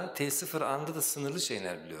alanda da T0 anda da sınırlı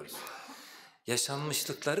şeyler biliyoruz.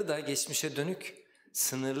 Yaşanmışlıkları da geçmişe dönük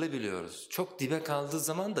sınırlı biliyoruz. Çok dibe kaldığı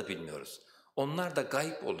zaman da bilmiyoruz. Onlar da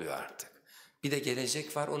gayb oluyor artık. Bir de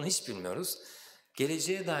gelecek var onu hiç bilmiyoruz.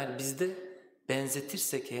 Geleceğe dair bizde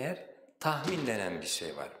benzetirsek eğer tahmin denen bir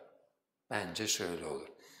şey var. Bence şöyle olur.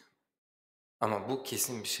 Ama bu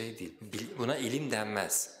kesin bir şey değil. Buna ilim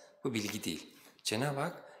denmez. Bu bilgi değil. Cenab-ı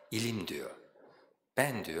Hak ilim diyor.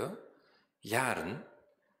 Ben diyor yarın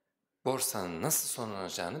borsanın nasıl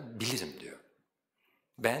sonlanacağını bilirim diyor.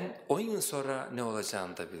 Ben 10 yıl sonra ne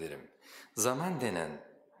olacağını da bilirim. Zaman denen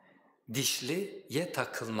dişliye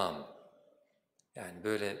takılmam. Yani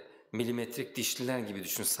böyle milimetrik dişliler gibi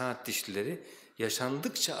düşün, saat dişlileri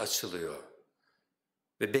yaşandıkça açılıyor.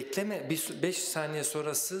 Ve bekleme 5 saniye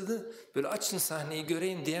sonrasını böyle açın sahneyi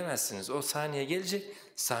göreyim diyemezsiniz. O saniye gelecek,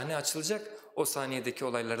 sahne açılacak, o saniyedeki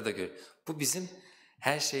olayları da gör. Bu bizim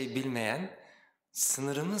her şeyi bilmeyen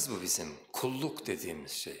sınırımız bu bizim, kulluk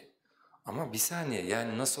dediğimiz şey. Ama bir saniye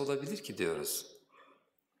yani nasıl olabilir ki diyoruz.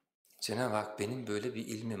 Cenab-ı Hak benim böyle bir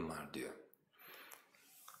ilmim var diyor.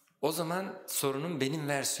 O zaman sorunun benim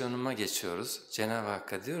versiyonuma geçiyoruz. Cenab-ı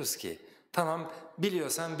Hakk'a diyoruz ki tamam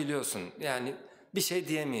biliyorsan biliyorsun yani bir şey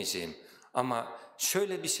diyemeyeceğim ama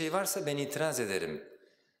şöyle bir şey varsa ben itiraz ederim.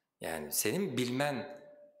 Yani senin bilmen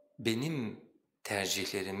benim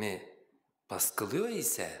tercihlerimi baskılıyor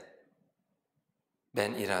ise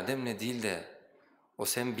ben irademle değil de o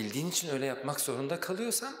sen bildiğin için öyle yapmak zorunda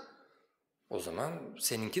kalıyorsam O zaman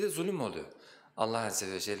seninki de zulüm oluyor. Allah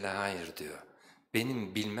Azze ve Celle hayır diyor.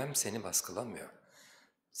 Benim bilmem seni baskılamıyor.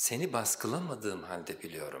 Seni baskılamadığım halde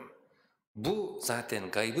biliyorum. Bu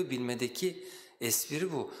zaten gaybı bilmedeki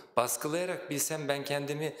espri bu. Baskılayarak bilsem ben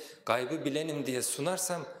kendimi gaybı bilenim diye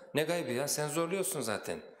sunarsam ne gaybı ya, sen zorluyorsun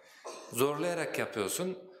zaten. Zorlayarak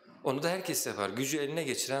yapıyorsun, onu da herkes yapar. Gücü eline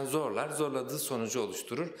geçiren zorlar, zorladığı sonucu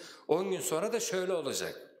oluşturur. 10 gün sonra da şöyle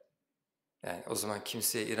olacak. Yani o zaman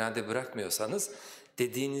kimseye irade bırakmıyorsanız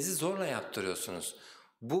dediğinizi zorla yaptırıyorsunuz.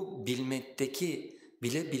 Bu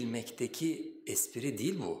bilebilmekteki espri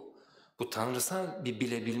değil bu. Bu tanrısal bir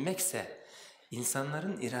bilebilmekse,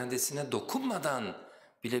 insanların iradesine dokunmadan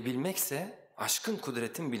bilebilmekse, aşkın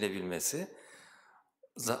kudretin bilebilmesi,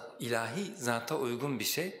 ilahi zata uygun bir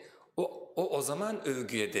şey, o zaman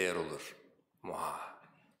övgüye değer olur.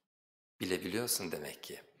 Bilebiliyorsun demek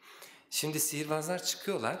ki. Şimdi sihirbazlar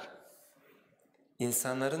çıkıyorlar,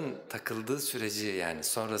 insanların takıldığı süreci yani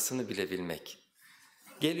sonrasını bilebilmek.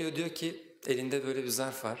 Geliyor diyor ki elinde böyle bir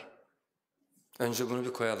zarf var, önce bunu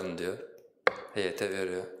bir koyalım diyor, heyete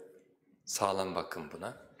veriyor, sağlam bakın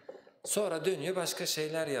buna. Sonra dönüyor başka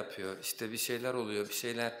şeyler yapıyor, işte bir şeyler oluyor,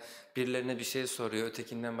 birilerine bir şey soruyor,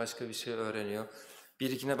 ötekinden başka bir şey öğreniyor.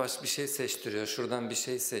 Birikine başka bir şey seçtiriyor, şuradan bir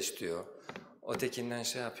şey seç diyor, ötekinden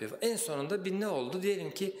şey yapıyor. En sonunda ne oldu?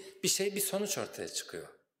 Diyelim ki bir sonuç ortaya çıkıyor.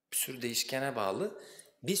 Bir sürü değişkene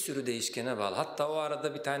bağlı, hatta o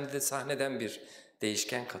arada bir tane de sahneden bir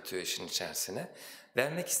değişken katıyor işin içerisine.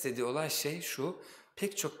 Vermek istediği olay şu,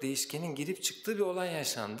 pek çok değişkenin girip çıktığı bir olay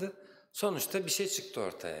yaşandı. Sonuçta bir şey çıktı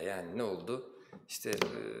ortaya. Yani ne oldu? İşte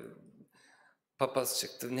papaz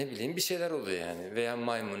çıktı, ne bileyim bir şeyler oluyor yani, veya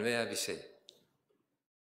maymun veya bir şey.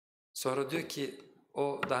 Sonra diyor ki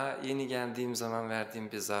o daha yeni geldiğim zaman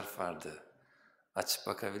verdiğim bir zarf vardı. Açıp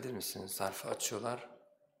bakabilir misiniz? Zarfı açıyorlar,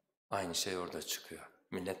 aynı şey orada çıkıyor.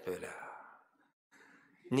 Millet böyle.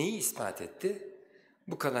 Neyi ispat etti?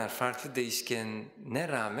 Bu kadar farklı değişkene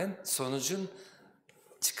rağmen sonucun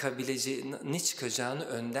ne çıkacağını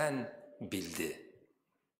önden bildi.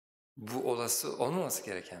 Bu olmaması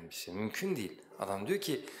gereken bir şey. Mümkün değil. Adam diyor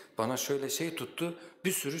ki bana şöyle şey tuttu,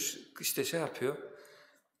 bir sürü işte şey yapıyor.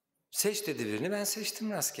 Seç dedi birini, ben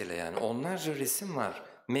seçtim rastgele yani. Onlarca resim var.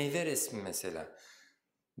 Meyve resmi mesela.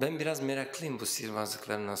 Ben biraz meraklıyım bu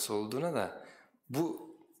sihirbazlıkların nasıl olduğuna da.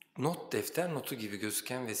 Bu defter notu gibi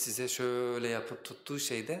gözüken ve size şöyle yapıp tuttuğu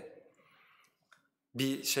şeyde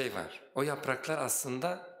bir şey var. O yapraklar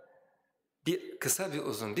aslında bir kısa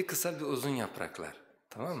bir uzun yapraklar.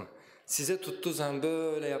 Tamam mı? Size tuttuğu zaman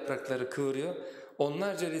böyle yaprakları kıvırıyor.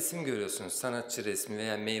 Onlarca resim görüyorsunuz. Sanatçı resmi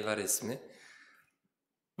veya meyve resmi.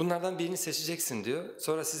 Bunlardan birini seçeceksin diyor.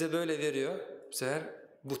 Sonra size böyle veriyor. Bu sefer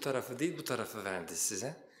bu tarafı değil bu tarafı verdi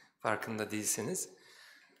size. Farkında değilsiniz.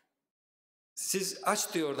 Siz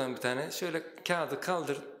aç diyor oradan bir tane. Şöyle kağıdı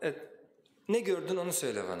kaldır. Ne gördün onu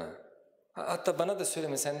söyle bana. Hatta bana da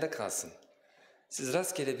söyleme, sende kalsın. Siz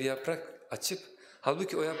rastgele bir yaprak açıp,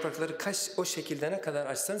 halbuki o yaprakları o şekilde ne kadar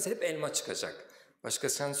açsanız hep elma çıkacak. Başka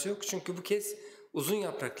şansı yok çünkü bu kez uzun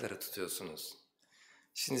yaprakları tutuyorsunuz.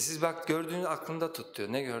 Şimdi siz bak gördüğünü aklında tut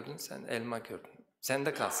diyor. Ne gördün? Sen elma gördün.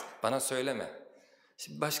 Sende kalsın. Bana söyleme.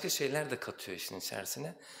 Şimdi başka şeyler de katıyor işin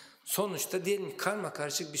içerisine. Sonuçta diyelim ki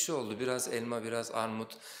karmakarışık bir şey oldu. Biraz elma, biraz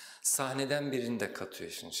armut. Sahneden birini de katıyor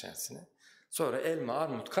işin içerisine. Sonra elma,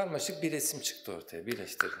 armut, karmaşık bir resim çıktı ortaya.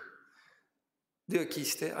 Birleştirdi. Diyor ki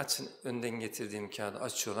işte açın, önden getirdiğim kağıdı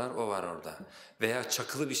açıyorlar, o var orada. Veya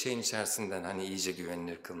çakılı bir şeyin içerisinden hani iyice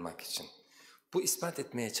güvenilir kılmak için. Bu ispat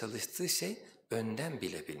etmeye çalıştığı şey önden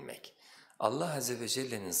bilebilmek. Allah Azze ve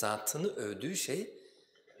Celle'nin zatını övdüğü şey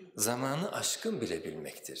zamanı aşkın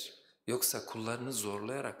bilebilmektir. Yoksa kullarını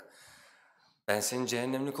zorlayarak ben senin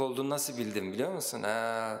cehennemlik olduğunu nasıl bildim biliyor musun?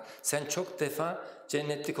 Sen çok defa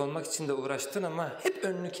cennetlik olmak için de uğraştın ama hep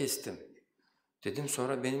önünü kestim. Dedim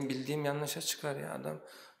sonra benim bildiğim yanlışa çıkar ya adam.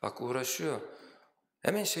 Bak uğraşıyor.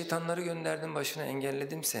 Hemen şeytanları gönderdim başına,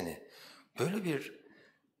 engelledim seni. Böyle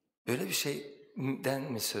bir şeyden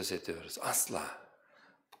mi söz ediyoruz? Asla.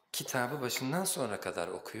 Kitabı başından sonuna kadar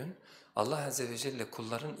okuyun. Allah Azze ve Celle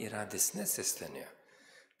kulların iradesine sesleniyor.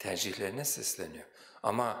 Tercihlerine sesleniyor.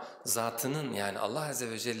 Ama zatının yani Allah Azze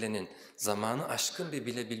ve Celle'nin zamanı aşkın bir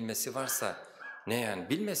bilebilmesi varsa ne yani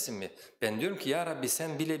bilmesin mi? Ben diyorum ki ya Rabbi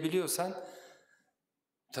sen bilebiliyorsan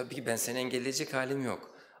tabii ki ben seni engelleyecek halim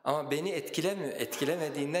yok. Ama beni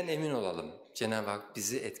etkilemediğinden emin olalım. Cenab-ı Hak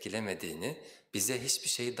bizi etkilemediğini, bize hiçbir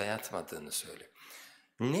şeyi dayatmadığını söylüyor.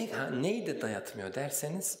 Neyi de dayatmıyor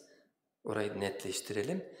derseniz, orayı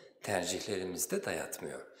netleştirelim, tercihlerimizi de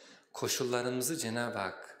dayatmıyor. Koşullarımızı Cenab-ı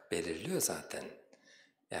Hak belirliyor zaten.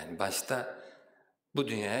 Yani başta bu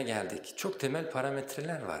dünyaya geldik. Çok temel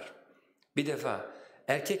parametreler var. Bir defa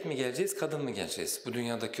erkek mi geleceğiz, kadın mı geleceğiz bu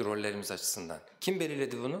dünyadaki rollerimiz açısından? Kim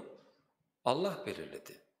belirledi bunu? Allah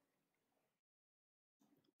belirledi.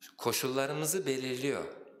 Koşullarımızı belirliyor.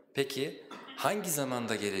 Peki hangi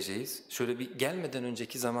zamanda geleceğiz? Şöyle bir gelmeden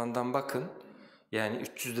önceki zamandan bakın. Yani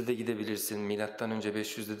 300'de de gidebilirsin, milattan önce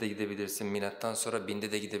 500'de de gidebilirsin, milattan sonra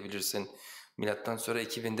 1000'de de gidebilirsin, milattan sonra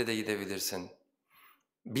 2000'de de gidebilirsin.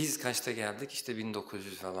 Biz kaçta geldik? İşte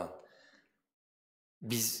 1900 falan.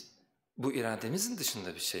 Biz bu irademizin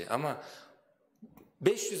dışında bir şey ama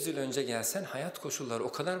 500 yıl önce gelsen hayat koşulları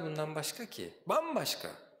o kadar bundan başka ki,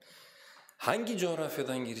 bambaşka. Hangi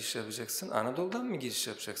coğrafyadan giriş yapacaksın? Anadolu'dan mı giriş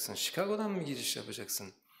yapacaksın? Chicago'dan mı giriş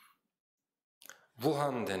yapacaksın?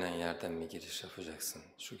 Wuhan denen yerden mi giriş yapacaksın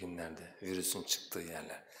şu günlerde virüsün çıktığı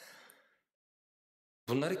yerler?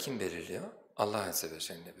 Bunları kim belirliyor? Allah Azze ve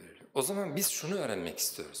Celle belirliyor. O zaman biz şunu öğrenmek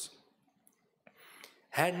istiyoruz.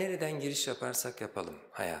 Her nereden giriş yaparsak yapalım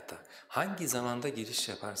hayata, hangi zamanda giriş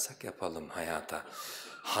yaparsak yapalım hayata,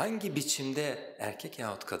 hangi biçimde erkek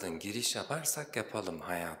yahut kadın giriş yaparsak yapalım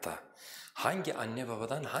hayata, hangi anne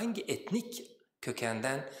babadan, hangi etnik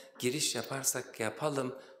kökenden giriş yaparsak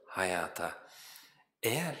yapalım hayata.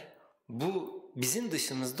 Eğer bu bizim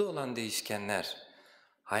dışımızda olan değişkenler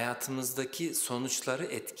hayatımızdaki sonuçları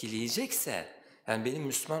etkileyecekse, yani benim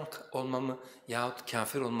Müslüman olmamı yahut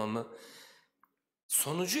kafir olmamı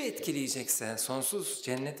sonucu etkileyecekse, sonsuz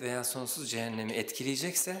cennet veya sonsuz cehennemi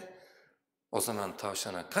etkileyecekse, o zaman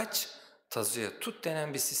tavşana kaç, tazıya tut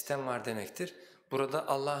denen bir sistem var demektir. Burada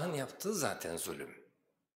Allah'ın yaptığı zaten zulüm.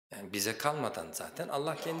 Yani bize kalmadan zaten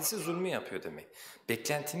Allah kendisi zulmü yapıyor demek.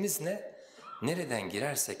 Beklentimiz ne? Nereden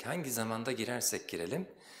girersek, hangi zamanda girersek girelim,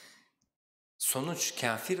 sonuç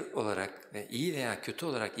kafir olarak ve iyi veya kötü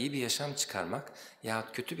olarak iyi bir yaşam çıkarmak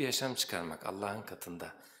yahut kötü bir yaşam çıkarmak Allah'ın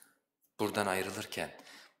katında buradan ayrılırken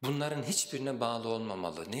bunların hiçbirine bağlı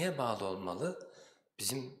olmamalı. Neye bağlı olmalı?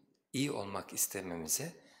 Bizim iyi olmak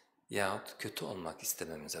istememize yahut kötü olmak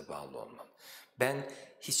istememize bağlı olmalı. Ben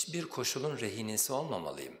hiçbir koşulun rehinesi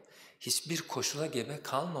olmamalıyım. Hiçbir koşula gebe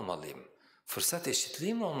kalmamalıyım. Fırsat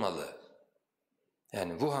eşitliğim olmalı.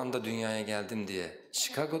 Yani Wuhan'da dünyaya geldim diye,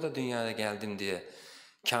 Chicago'da dünyaya geldim diye,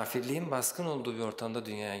 kafirliğin baskın olduğu bir ortamda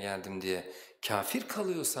dünyaya geldim diye kafir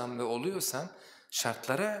kalıyorsam ve oluyorsam,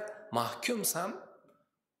 şartlara mahkumsam,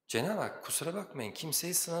 Cenab-ı Hak kusura bakmayın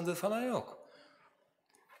kimseyi sınadığı falan yok.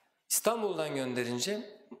 İstanbul'dan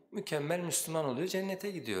gönderince mükemmel Müslüman oluyor,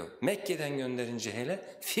 cennete gidiyor. Mekke'den gönderince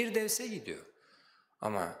hele Firdevs'e gidiyor.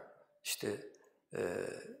 Ama işte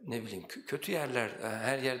ne bileyim kötü yerler,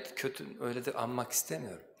 her yer kötü, öyle de anmak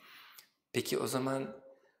istemiyorum. Peki o zaman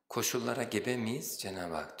koşullara gebe miyiz?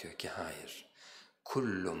 Cenab-ı Hak diyor ki hayır.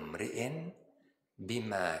 Kullu mri'in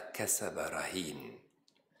bima kesebe rahin.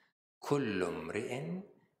 Kullu mri'in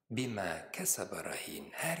bima kesebe rahin.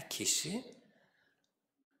 Her kişi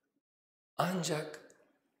ancak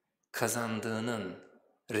kazandığının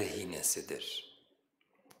rehinesidir.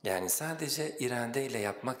 Yani sadece iradeyle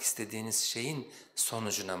yapmak istediğiniz şeyin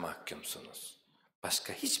sonucuna mahkumsunuz.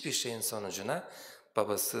 Başka hiçbir şeyin sonucuna,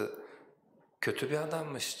 babası kötü bir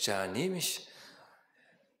adammış, caniymiş,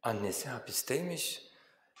 annesi hapisteymiş,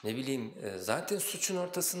 ne bileyim zaten suçun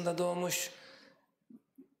ortasında doğmuş,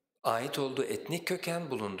 ait olduğu etnik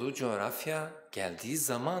köken, bulunduğu coğrafya, geldiği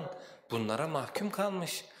zaman bunlara mahkum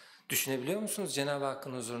kalmış. Düşünebiliyor musunuz? Cenab-ı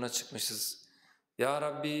Hakk'ın huzuruna çıkmışız. Ya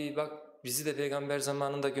Rabbi bak bizi de peygamber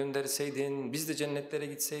zamanında gönderseydin, biz de cennetlere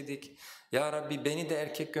gitseydik. Ya Rabbi beni de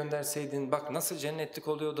erkek gönderseydin, bak nasıl cennetlik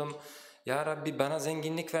oluyordum. Ya Rabbi bana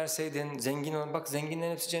zenginlik verseydin, zengin ol, bak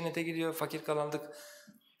zenginlerin hepsi cennete gidiyor, fakir kalandık.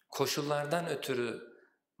 Koşullardan ötürü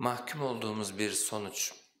mahkum olduğumuz bir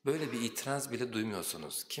sonuç. Böyle bir itiraz bile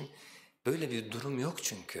duymuyorsunuz. Böyle bir durum yok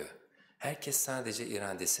çünkü. Herkes sadece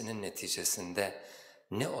iradesinin neticesinde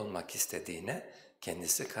ne olmak istediğine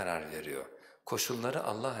kendisi karar veriyor. Koşulları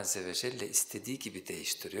Allah Azze ve Celle istediği gibi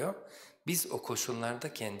değiştiriyor. Biz o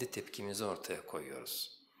koşullarda kendi tepkimizi ortaya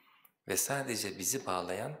koyuyoruz. Ve sadece bizi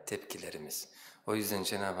bağlayan tepkilerimiz. O yüzden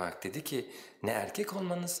Cenab-ı Hak dedi ki ne erkek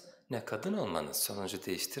olmanız ne kadın olmanız sonucu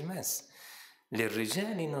değiştirmez.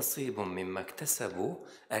 لِلرِّجَالِ نَصِيبٌ مِمَّا اكْتَسَبُوا.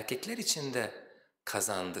 Erkekler için de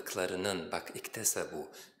kazandıklarının, bak iktesebu,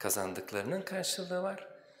 kazandıklarının karşılığı var.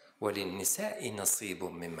 وَلِلنِّسَاءِ نَصِيبٌ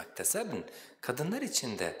مِمَّا اكْتَسَبْنَ. Kadınlar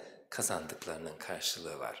için de kazandıklarının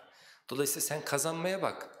karşılığı var. Dolayısıyla sen kazanmaya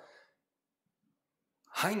bak.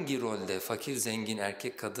 Hangi rolde fakir, zengin,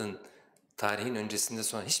 erkek, kadın tarihin öncesinde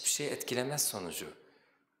sonra hiçbir şey etkilemez sonucu.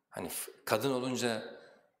 Hani kadın olunca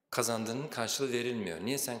kazandığının karşılığı verilmiyor.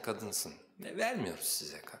 Niye sen kadınsın? Vermiyoruz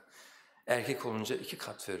size. Erkek olunca 2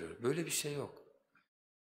 kat veriyor. Böyle bir şey yok.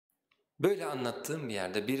 Böyle anlattığım bir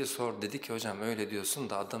yerde biri sordu, dedi ki hocam öyle diyorsun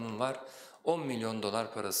da adamın var 10 milyon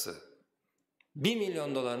dolar parası. 1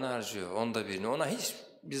 milyon dolarını harcıyor, onda birini, ona hiç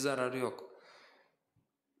bir zararı yok.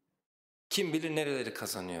 Kim bilir nereleri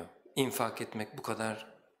kazanıyor. İnfak etmek bu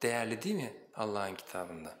kadar değerli değil mi Allah'ın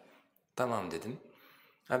kitabında? Tamam dedim.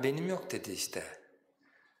 Ha benim yok dedi işte.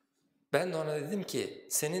 Ben de ona dedim ki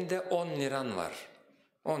senin de 10 liran var.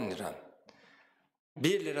 10 liran.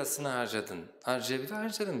 1 lirasını harcadın.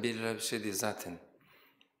 Harcadın 1 lira bir şey değil zaten.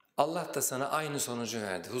 Allah da sana aynı sonucu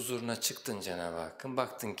verdi. Huzuruna çıktın Cenab-ı Hakk'ın.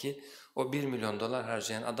 Baktın ki o 1 milyon dolar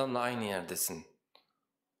harcayan adamla aynı yerdesin.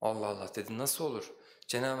 Allah Allah dedi, nasıl olur?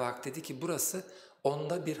 Cenab-ı Hak dedi ki burası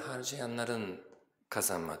 1/10 harcayanların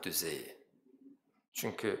kazanma düzeyi.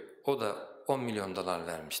 Çünkü o da 10 milyon dolar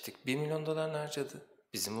vermiştik. 1 milyon dolarını harcadı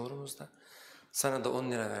bizim uğrumuzda. Sana da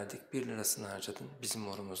 10 lira verdik, 1 lirasını harcadın bizim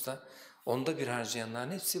uğrumuzda. 1/10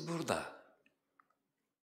 harcayanların hepsi burada.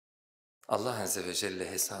 Allah Azze ve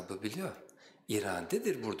Celle hesabı biliyor.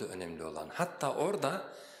 İradedir burada önemli olan. Hatta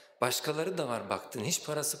orada başkaları da var baktın, hiç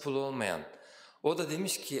parası pulu olmayan. O da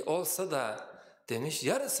demiş ki olsa da demiş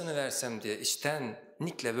yarısını versem diye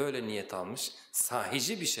içtenlikle böyle niyet almış.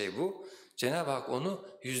 Sahici bir şey bu. Cenab-ı Hak onu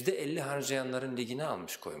 %50 harcayanların ligine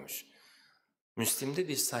almış koymuş. Müslim'de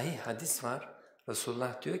bir sahih hadis var.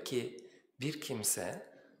 Resulullah diyor ki bir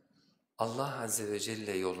kimse Allah Azze ve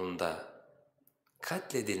Celle yolunda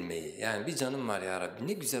katledilmeyi, yani bir canım var ya Rabbi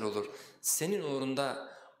ne güzel olur senin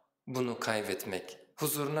uğrunda bunu kaybetmek,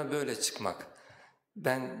 huzuruna böyle çıkmak.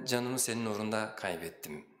 Ben canımı senin uğrunda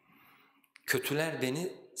kaybettim. Kötüler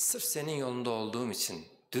beni sırf senin yolunda olduğum için,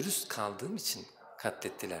 dürüst kaldığım için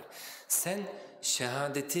katlettiler. Sen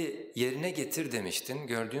şehadeti yerine getir demiştin,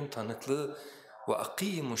 gördüğün tanıklığı ve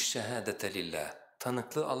akimuş şehadete lillah.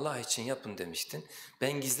 Tanıklığı Allah için yapın demiştin.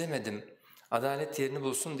 Ben gizlemedim. Adalet yerini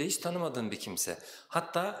bulsun diye hiç tanımadığım bir kimse.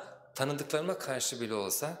 Hatta tanıdıklarıma karşı bile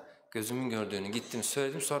olsa gözümün gördüğünü gittim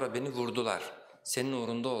söyledim, sonra beni vurdular. Senin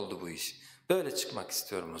uğrunda oldu bu iş. Böyle çıkmak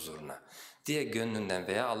istiyorum huzuruna diye gönlünden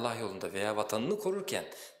veya Allah yolunda veya vatanını korurken,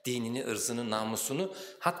 dinini, ırzını, namusunu,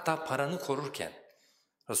 hatta paranı korurken.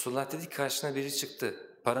 Resulullah dedi ki karşına biri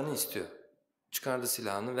çıktı, paranı istiyor. Çıkardı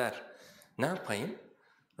silahını, ver. Ne yapayım?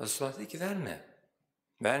 Resulullah dedi ki verme.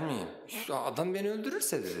 Vermeyeyim. Adam beni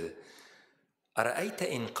öldürürse dedi.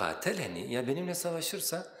 Araeyte in qateleni, ya benimle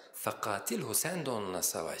savaşırsa fekatilhu, sen de onunla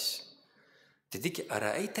savaş. Dedi ki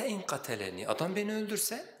araeyte in qateleni, adam beni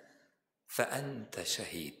öldürse fe ente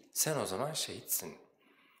şehid, sen o zaman şehitsin.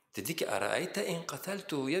 Dedi ki araeyte in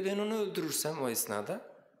qateltuhu, ya ben onu öldürürsem o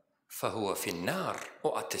esnada fehuve finnar,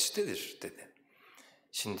 o ateştedir dedi.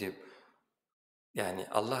 Şimdi yani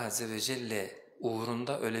Allah Azze ve Celle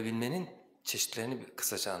uğrunda ölebilmenin çeşitlerini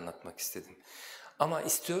kısaca anlatmak istedim. Ama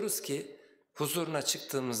istiyoruz ki huzuruna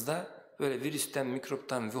çıktığımızda böyle virüsten,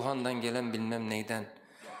 mikroptan, Wuhan'dan gelen bilmem neyden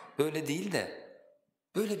böyle değil de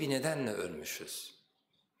böyle bir nedenle ölmüşüz.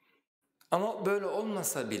 Ama böyle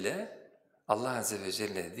olmasa bile Allah Azze ve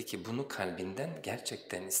Celle dedi ki bunu kalbinden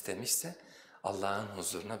gerçekten istemişse Allah'ın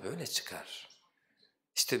huzuruna böyle çıkar.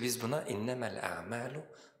 İşte biz buna innemel a'malu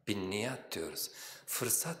binniyat diyoruz.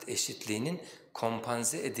 Fırsat eşitliğinin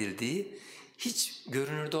kompanze edildiği hiç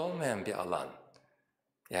görünürde olmayan bir alan.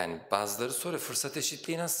 Yani bazıları soruyor fırsat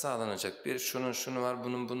eşitliği nasıl sağlanacak? Bir şunun şunu var,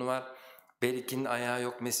 bunun bunu var. Berikinin ayağı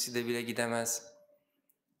yok, mescide bile gidemez.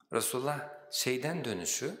 Resulullah şeyden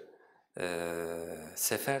dönüşü,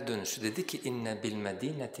 sefer dönüşü dedi ki inne bil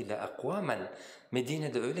medineti le akvamen,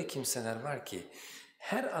 Medine'de öyle kimseler var ki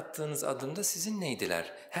her attığınız adımda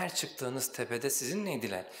sizinleydiler, her çıktığınız tepede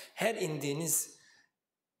sizinleydiler, her indiğiniz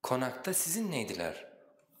konakta sizinleydiler.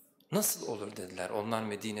 Nasıl olur dediler onlar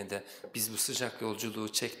Medine'de, biz bu sıcak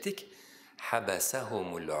yolculuğu çektik.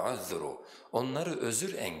 Habasahumul uzru, onları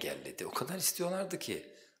özür engelledi. O kadar istiyorlardı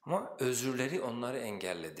ki ama özürleri onları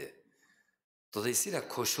engelledi. Dolayısıyla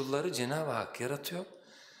koşulları Cenab-ı Hak yaratıyor.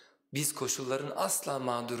 Biz koşulların asla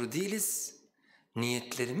mağduru değiliz.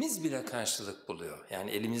 Niyetlerimiz bile karşılık buluyor.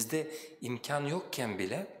 Yani elimizde imkan yokken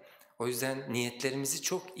bile, o yüzden niyetlerimizi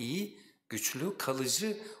çok iyi, güçlü,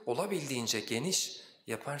 kalıcı, olabildiğince geniş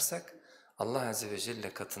yaparsak Allah Azze ve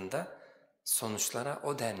Celle katında sonuçlara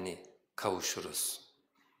o denli kavuşuruz.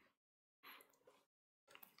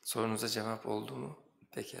 Sorunuza cevap oldu mu?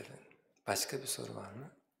 Peki efendim. Başka bir soru var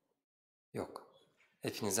mı? Yok.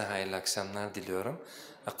 Hepinize hayırlı akşamlar diliyorum.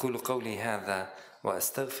 Aqulu kavli hâzâ ve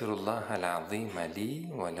estağfirullahal azîme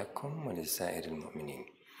lî ve lekum ve lisâiril mu'minîn.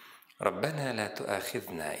 Rabbena la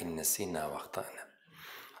tuâkhidnâ in nesînâ ve ahtâna.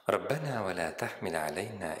 Rabbena ve la tahmil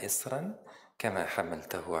aleynâ isran kemâ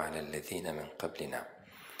hamaltehu alellezîne min qablina.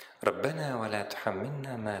 Rabbena ve la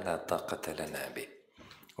tuhammilnâ mâ la tâqate lenâ bih.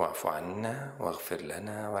 واعف عنا واغفر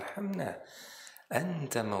لنا وارحمنا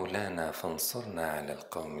أنت مولانا فانصرنا على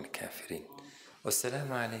القوم الكافرين.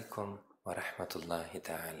 والسلام عليكم ورحمة الله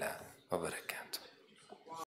تعالى وبركاته.